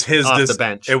their, it was his off the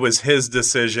bench. It was his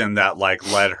decision that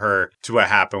like led her to what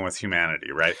happened with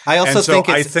humanity, right? I also and so think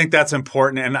I think that's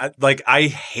important, and I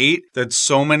hate that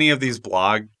so many of these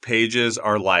blog pages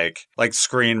are like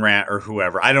Screen Rant or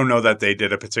whoever. I don't know that they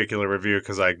did a particular review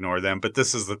because I ignore them, but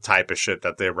this is the type of shit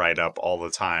that they write up all the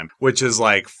time, which is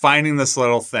like finding this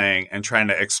little thing and trying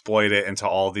to exploit it into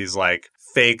all these like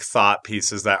fake thought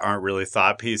pieces that aren't really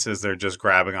thought pieces. They're just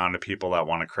grabbing onto people that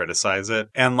want to criticize it.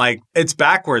 And like, it's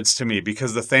backwards to me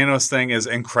because the Thanos thing is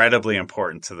incredibly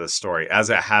important to this story, as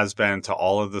it has been to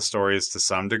all of the stories to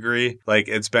some degree. Like,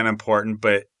 it's been important,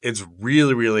 but it's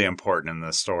really, really important in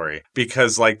this story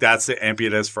because like that's the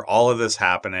impetus for all of this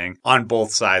happening on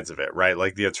both sides of it, right?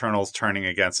 Like the Eternals turning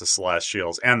against the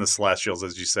Celestials and the Celestials,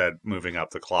 as you said, moving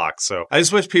up the clock. So I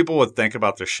just wish people would think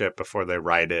about their shit before they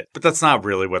write it, but that's not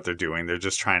really what they're doing. They're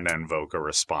just trying to invoke a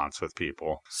response with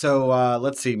people. So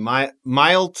let's see, my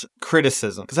mild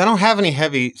criticism, because I don't have any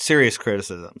heavy, serious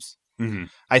criticisms. Mm-hmm.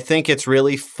 I think it's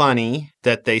really funny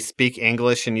that they speak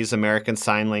English and use American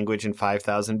Sign Language in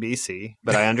 5000 BC,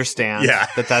 but I understand Yeah.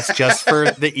 that that's just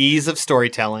for the ease of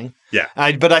storytelling. Yeah.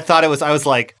 But I thought I was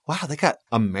like, wow, they got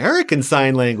American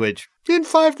Sign Language in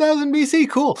 5000 BC.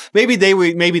 Cool. Maybe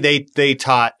they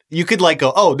taught. You could like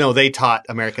go, oh no, they taught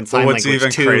American Sign But what's Language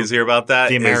even to crazier about that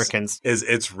the is- Americans. is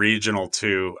it's regional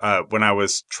too. When I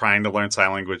was trying to learn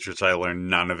sign language, which I learned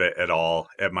none of it at all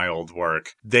at my old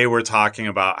work, they were talking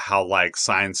about how like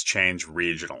signs change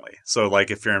regionally. So like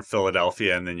if you're in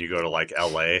Philadelphia and then you go to like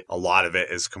LA, a lot of it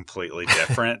is completely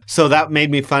different. So that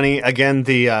made me funny. Again,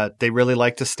 they really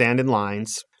like to stand in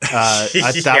lines.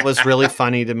 That was really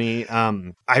funny to me.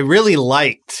 I really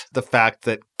liked the fact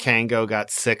that Kango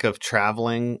got sick of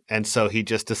traveling, and so he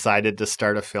just decided to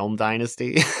start a film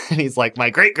dynasty. And he's like, my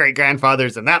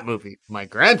great-great-grandfather's in that movie. My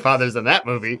grandfather's in that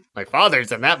movie. My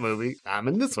father's in that movie. I'm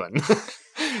in this one.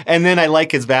 And then I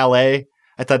like his valet.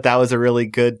 I thought that was a really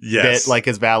good Yes. bit. Like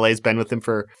his valet's been with him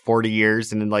for 40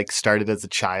 years and then like started as a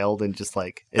child and just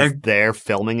like is And there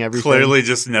filming everything. Clearly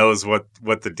just knows what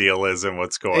the deal is and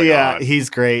what's going Yeah, on. he's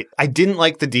great. I didn't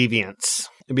like the Deviants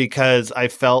because I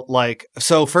felt like,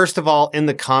 so first of all, in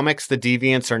the comics, the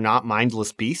Deviants are not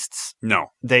mindless beasts. No.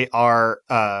 They are,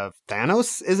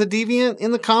 Thanos is a Deviant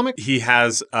in the comic. He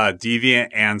has deviant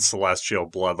and celestial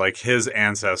blood. Like his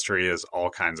ancestry is all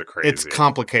kinds of crazy. It's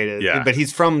complicated. Yeah. But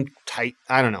he's from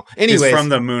I don't know. Anyways. He's from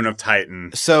the moon of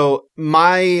Titan. So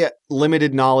my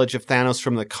limited knowledge of Thanos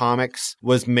from the comics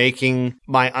was making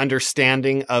my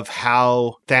understanding of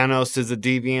how Thanos is a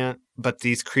deviant, but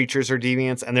these creatures are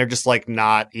deviants, and they're just like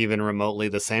not even remotely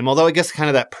the same. Although I guess kind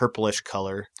of that purplish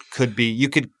color could be, you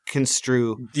could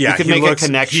construe. Yeah, you could he make looks, a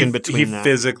connection he, between he that.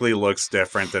 physically looks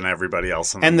different than everybody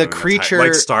else in the And the Moon of creature-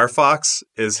 Titan. Like Star Fox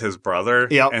is his brother,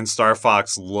 Yep. and Star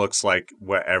Fox looks like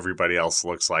what everybody else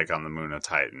looks like on the Moon of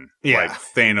Titan. Yeah. Like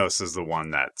Thanos is the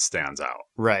one that stands out.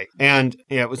 Right. And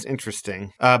yeah, it was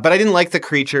interesting. But I didn't like the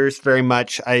creatures very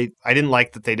much. I didn't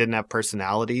like that they didn't have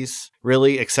personalities,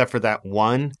 really, except for that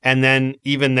one. And then,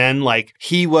 even then, like,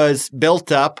 he was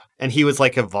built up and he was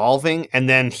like evolving, and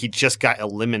then he just got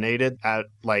eliminated at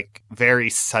like very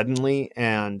suddenly.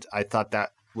 And I thought that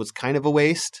was kind of a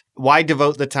waste. Why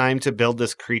devote the time to build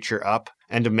this creature up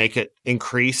and to make it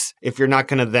increase if you're not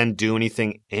going to then do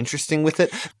anything interesting with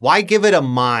it? Why give it a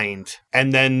mind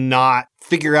and then not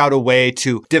figure out a way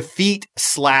to defeat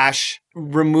 /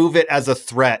 remove it as a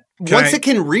threat? Once it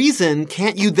can reason,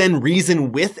 can't you then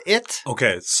reason with it?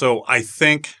 Okay, so I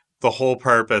think the whole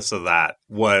purpose of that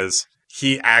was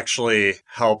he actually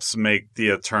helps make the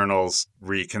Eternals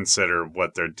reconsider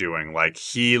what they're doing. Like,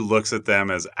 he looks at them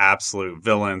as absolute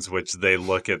villains, which they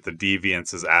look at the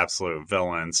Deviants as absolute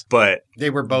villains. But They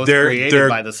were both They're- created they're-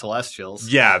 by the Celestials.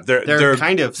 yeah, They're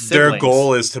kind of their siblings.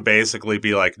 goal is to basically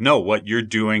be like, no, what you're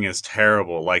doing is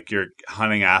terrible. Like, you're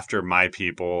hunting after my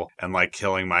people and like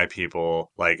killing my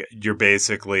people. Like, you're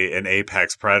basically an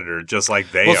apex predator, just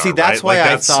like they Well, are. see, that's right? why like, I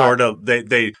that's thought- sort of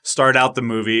they start out the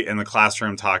movie in the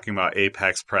classroom talking about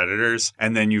apex predators,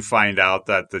 and then you find out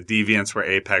that the Deviants were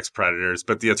apex predators,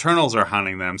 but the Eternals are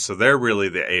hunting them, so they're really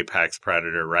the apex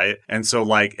predator, right? And so,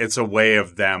 like, it's a way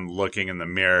of them looking in the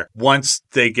mirror. Once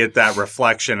they get that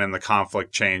reflection and the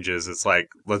conflict changes, it's like,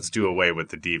 let's do away with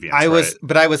the Deviants.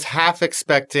 But I was half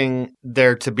expecting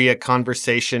there to be a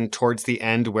conversation towards the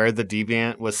end where the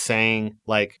Deviant was saying,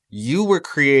 like, you were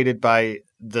created by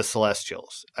the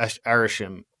Celestials.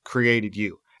 Arishem created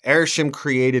you. Arishem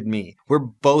created me. We're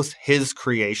both his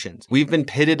creations. We've been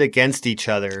pitted against each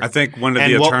other. I think one of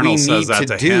And the what Eternals we says need that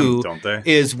to to him, do don't they?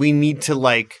 is we need to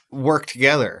like work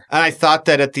together. And I thought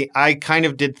that I kind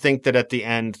of did think that at the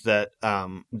end that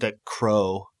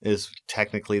Crow is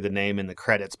technically the name in the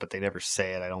credits, but they never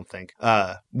say it, I don't think,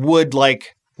 would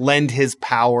like lend his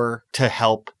power to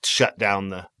help shut down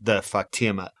the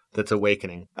Tiamat that's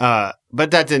awakening. But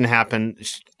that didn't happen.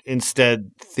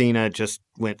 Instead, Thena just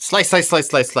went slice, slice, slice,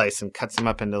 slice, slice, and cuts him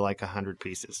up into like 100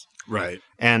 pieces. Right.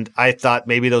 And I thought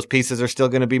maybe those pieces are still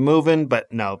going to be moving, but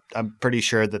no, I'm pretty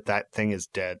sure that thing is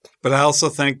dead. But I also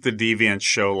think the Deviants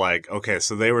show, like, okay,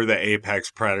 so they were the apex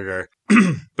predator,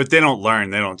 but they don't learn,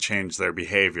 they don't change their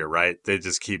behavior, right? They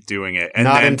just keep doing it. And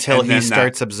Not then, until and he then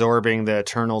starts absorbing the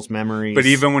Eternals' memories. But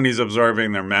even when he's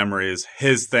absorbing their memories,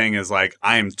 his thing is like,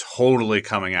 I am totally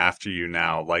coming after you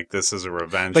now. Like, this is a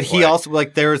revenge. But he play. also,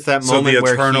 like, there was that So moment the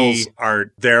where Eternals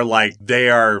they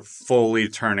are fully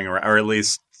turning around, or at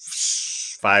least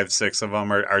 5, 6 of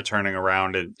them are turning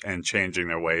around and changing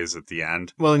their ways at the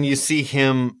end. Well, and you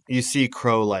see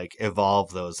Crow like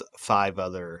evolve those 5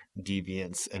 other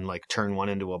deviants and like turn one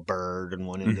into a bird and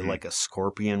one into like a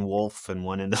scorpion wolf and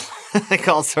one into like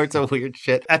all sorts of weird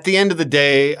shit. At the end of the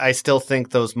day, I still think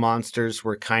those monsters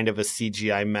were kind of a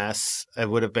CGI mess. It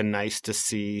would have been nice to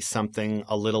see something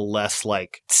a little less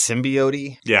like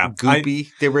symbiote-y, Yeah. goopy.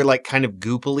 They were like kind of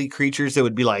goopily creatures that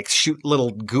would be like shoot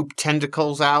little goop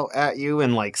tentacles out at you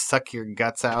and like suck your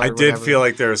guts out. I or did whatever. feel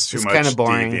like there was too It's much kinda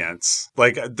boring. deviance.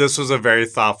 Like, this was a very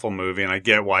thoughtful movie, and I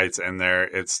get why it's in there.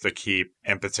 It's to keep,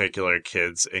 in particular,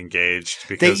 kids engaged,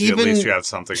 because at least you have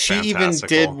something She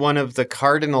fantastical. even did one of the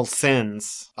cardinal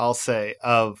sins, I'll say,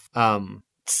 of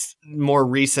more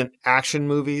recent action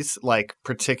movies, like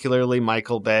particularly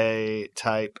Michael Bay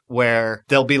type, where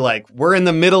they'll be like, we're in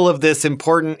the middle of this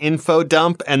important info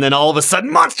dump, and then all of a sudden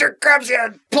monster grabs you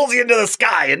and pulls you into the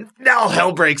sky, and now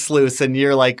hell breaks loose, and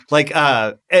you're like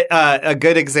a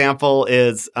good example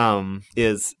is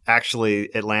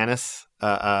actually Atlantis.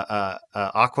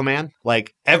 Aquaman.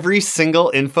 Like, every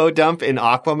single info dump in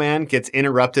Aquaman gets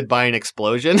interrupted by an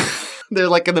explosion. They're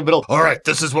like in the middle. All right,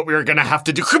 this is what we were gonna have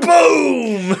to do.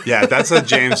 Kaboom! Yeah, that's a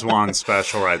James Wan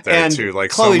special right there, And too.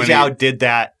 Like, Chloe so many... Zhao did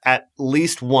that at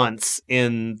least once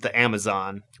in the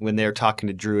Amazon when they're talking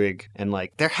to Druig, and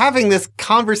like they're having this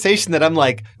conversation that I'm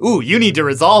like, ooh, you need to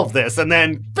resolve this, and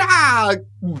then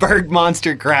bird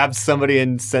monster grabs somebody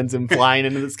and sends him flying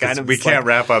into the sky. We can't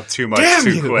wrap up too much Damn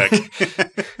too you. quick.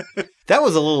 That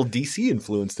was a little DC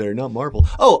influence there, not Marvel.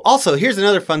 Oh, also, here's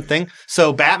another fun thing.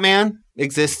 So Batman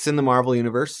exists in the Marvel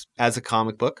universe as a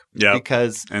comic book. Yep.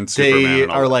 Because And Superman they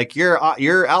and all are that. like, you're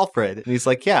Alfred. And he's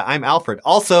like, yeah, I'm Alfred.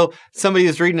 Also, somebody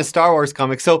is reading a Star Wars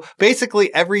comic. So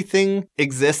basically everything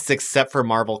exists except for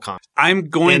Marvel comics I'm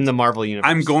going in the Marvel universe.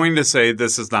 I'm going to say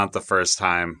this is not the first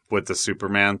time with the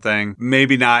Superman thing.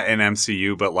 Maybe not in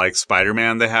MCU, but like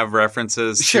Spider-Man, they have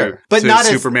references Sure, to, but to not as-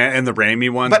 Superman and the Raimi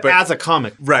ones. but as a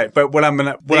comic. right. But what I'm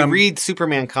gonna They read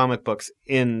Superman comic books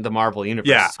in the Marvel universe.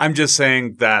 yeah, I'm just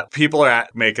saying that people are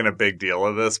making a big deal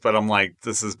of this, but I'm like,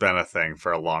 this has been a thing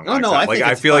for a long Oh, no, time. I Like, think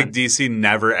I it's feel fun. like DC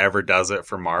never ever does it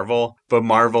for Marvel, but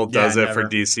Marvel does Yeah, it for never.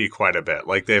 DC quite a bit.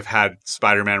 Like, they've had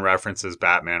Spider-Man references,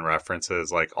 Batman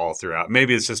references, like all throughout.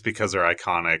 Maybe it's just because they're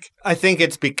iconic. I think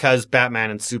it's because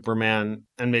Batman and Superman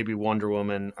and maybe Wonder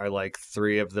Woman are like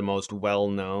three of the most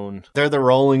well-known. They're the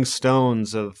Rolling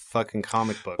Stones of fucking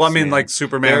comic books. Well, I mean, man. like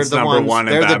Superman's They're the number ones- one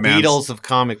and They're Batman's the Beatles of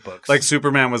comic books. like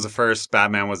Superman was the first,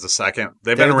 Batman was the second.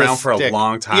 They've They're been the around for a stick.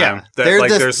 long time. Yeah, That, they're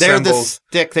like the, there's they're the symbols.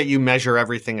 stick that you measure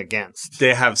everything against.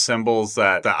 They have symbols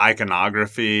that the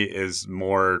iconography is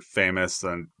more famous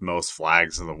than most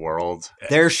flags in the world.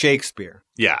 They're Shakespeare.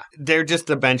 Yeah, They're just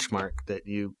the benchmark that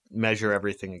you measure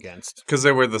everything against. because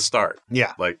they were the start.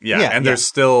 Yeah. Like, yeah, Yeah, and yeah. they're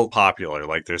still popular.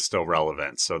 Like, they're still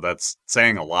relevant. So that's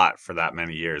saying a lot for that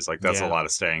many years. Like, that's Yeah. a lot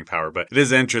of staying power. But it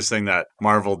is interesting that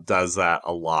Marvel does that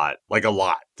a lot. Like, a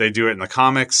lot. They do it in the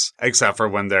comics, except for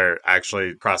when they're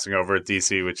actually crossing over at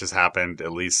DC, which has happened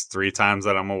at least 3 times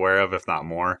that I'm aware of, if not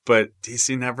more. But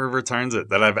DC never returns it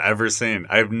that I've ever seen.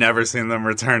 I've never seen them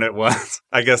return it once.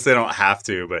 I guess they don't have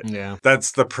to, but Yeah.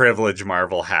 that's the privilege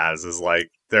Marvel has, is like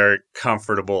they're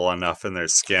comfortable enough in their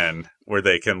skin where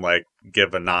they can like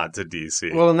give a nod to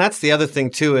DC. Well, and that's the other thing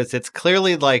too, is it's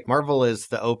clearly like Marvel is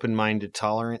the open-minded,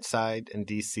 tolerant side, and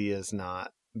DC is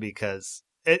not, because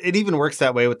it even works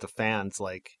that way with the fans.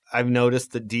 Like, I've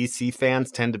noticed that DC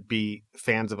fans tend to be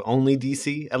fans of only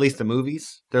DC, at least the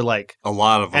movies. They're like, a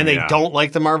lot of them, and they yeah. don't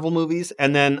like the Marvel movies.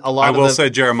 And then a lot I of will the, say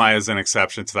Jeremiah is an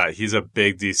exception to that. He's a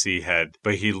big DC head,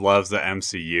 but he loves the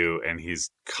MCU and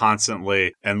he's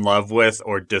constantly in love with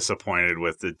or disappointed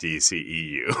with the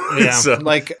DCEU. yeah, So-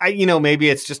 like maybe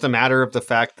it's just a matter of the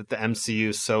fact that the MCU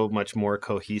is so much more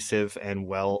cohesive and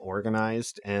well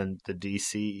organized, and the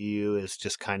DCEU is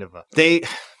just kind of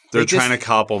they're just- trying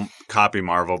to copy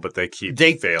Marvel, but they keep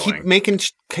they failing. keep making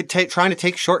trying to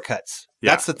take shortcuts.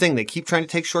 Yeah. That's the thing. They keep trying to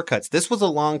take shortcuts. This was a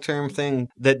long-term thing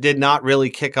that did not really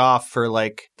kick off for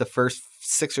like the first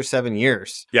 6 or 7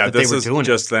 years. Yeah, that this they were is doing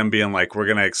just them being like, we're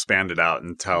going to expand it out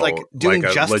and tell Like, doing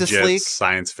a Justice legit League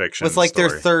science fiction with like story.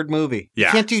 their third movie. Yeah.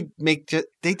 You can't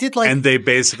they did like And they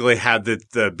basically had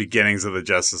the beginnings of the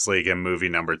Justice League in movie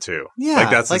number 2. yeah, like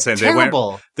that's insane.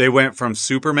 terrible. They went from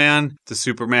Superman to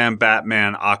Superman,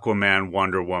 Batman, Aquaman,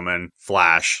 Wonder Woman,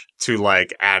 Flash to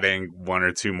like adding 1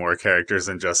 or 2 more characters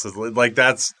in Justice League. Like,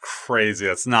 that's crazy.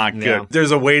 That's not good. Yeah. There's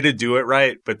a way to do it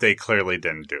right, but they clearly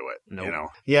didn't do it. Nope. You know,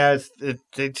 Yeah,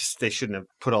 they shouldn't have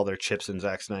put all their chips in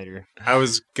Zack Snyder. I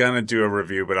was gonna do a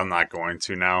review, but I'm not going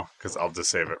to now because I'll just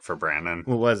save it for Brandon.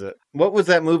 What was it? What was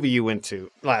that movie you went to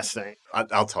last night?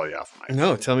 I'll tell you off mic.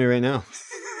 No, tell me right now.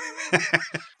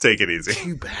 Take it easy.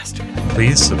 You bastard.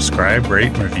 Please subscribe, rate,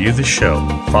 and review the show.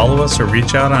 Follow us or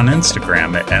reach out on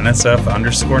Instagram at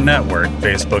NSF_network,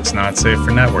 Facebook's Not Safe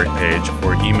for Network page,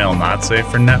 or email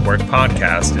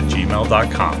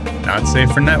notsafefornetworkpodcast@gmail.com. Not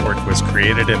Safe for Network was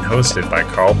created and hosted by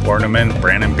Carl Borneman,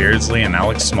 Brandon Beardsley, and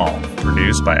Alex Small.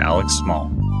 Produced by Alex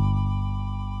Small.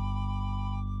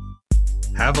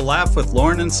 Have a laugh with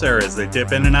Lauren and Sarah as they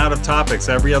dip in and out of topics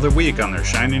every other week on their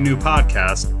shiny new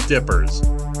podcast, Dippers.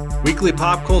 Weekly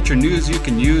pop culture news you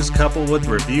can use, coupled with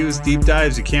reviews, deep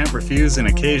dives you can't refuse, and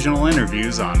occasional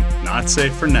interviews on Not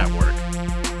Safe for Network.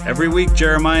 Every week,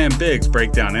 Jeremiah and Biggs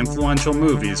break down influential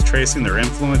movies, tracing their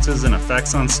influences and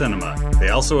effects on cinema. They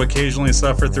also occasionally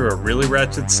suffer through a really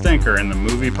wretched stinker in the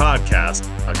movie podcast,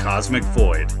 A Cosmic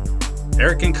Void.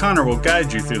 Eric and Connor will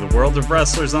guide you through the world of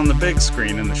wrestlers on the big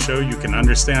screen in the show you can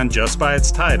understand just by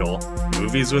its title,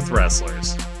 Movies with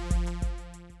Wrestlers.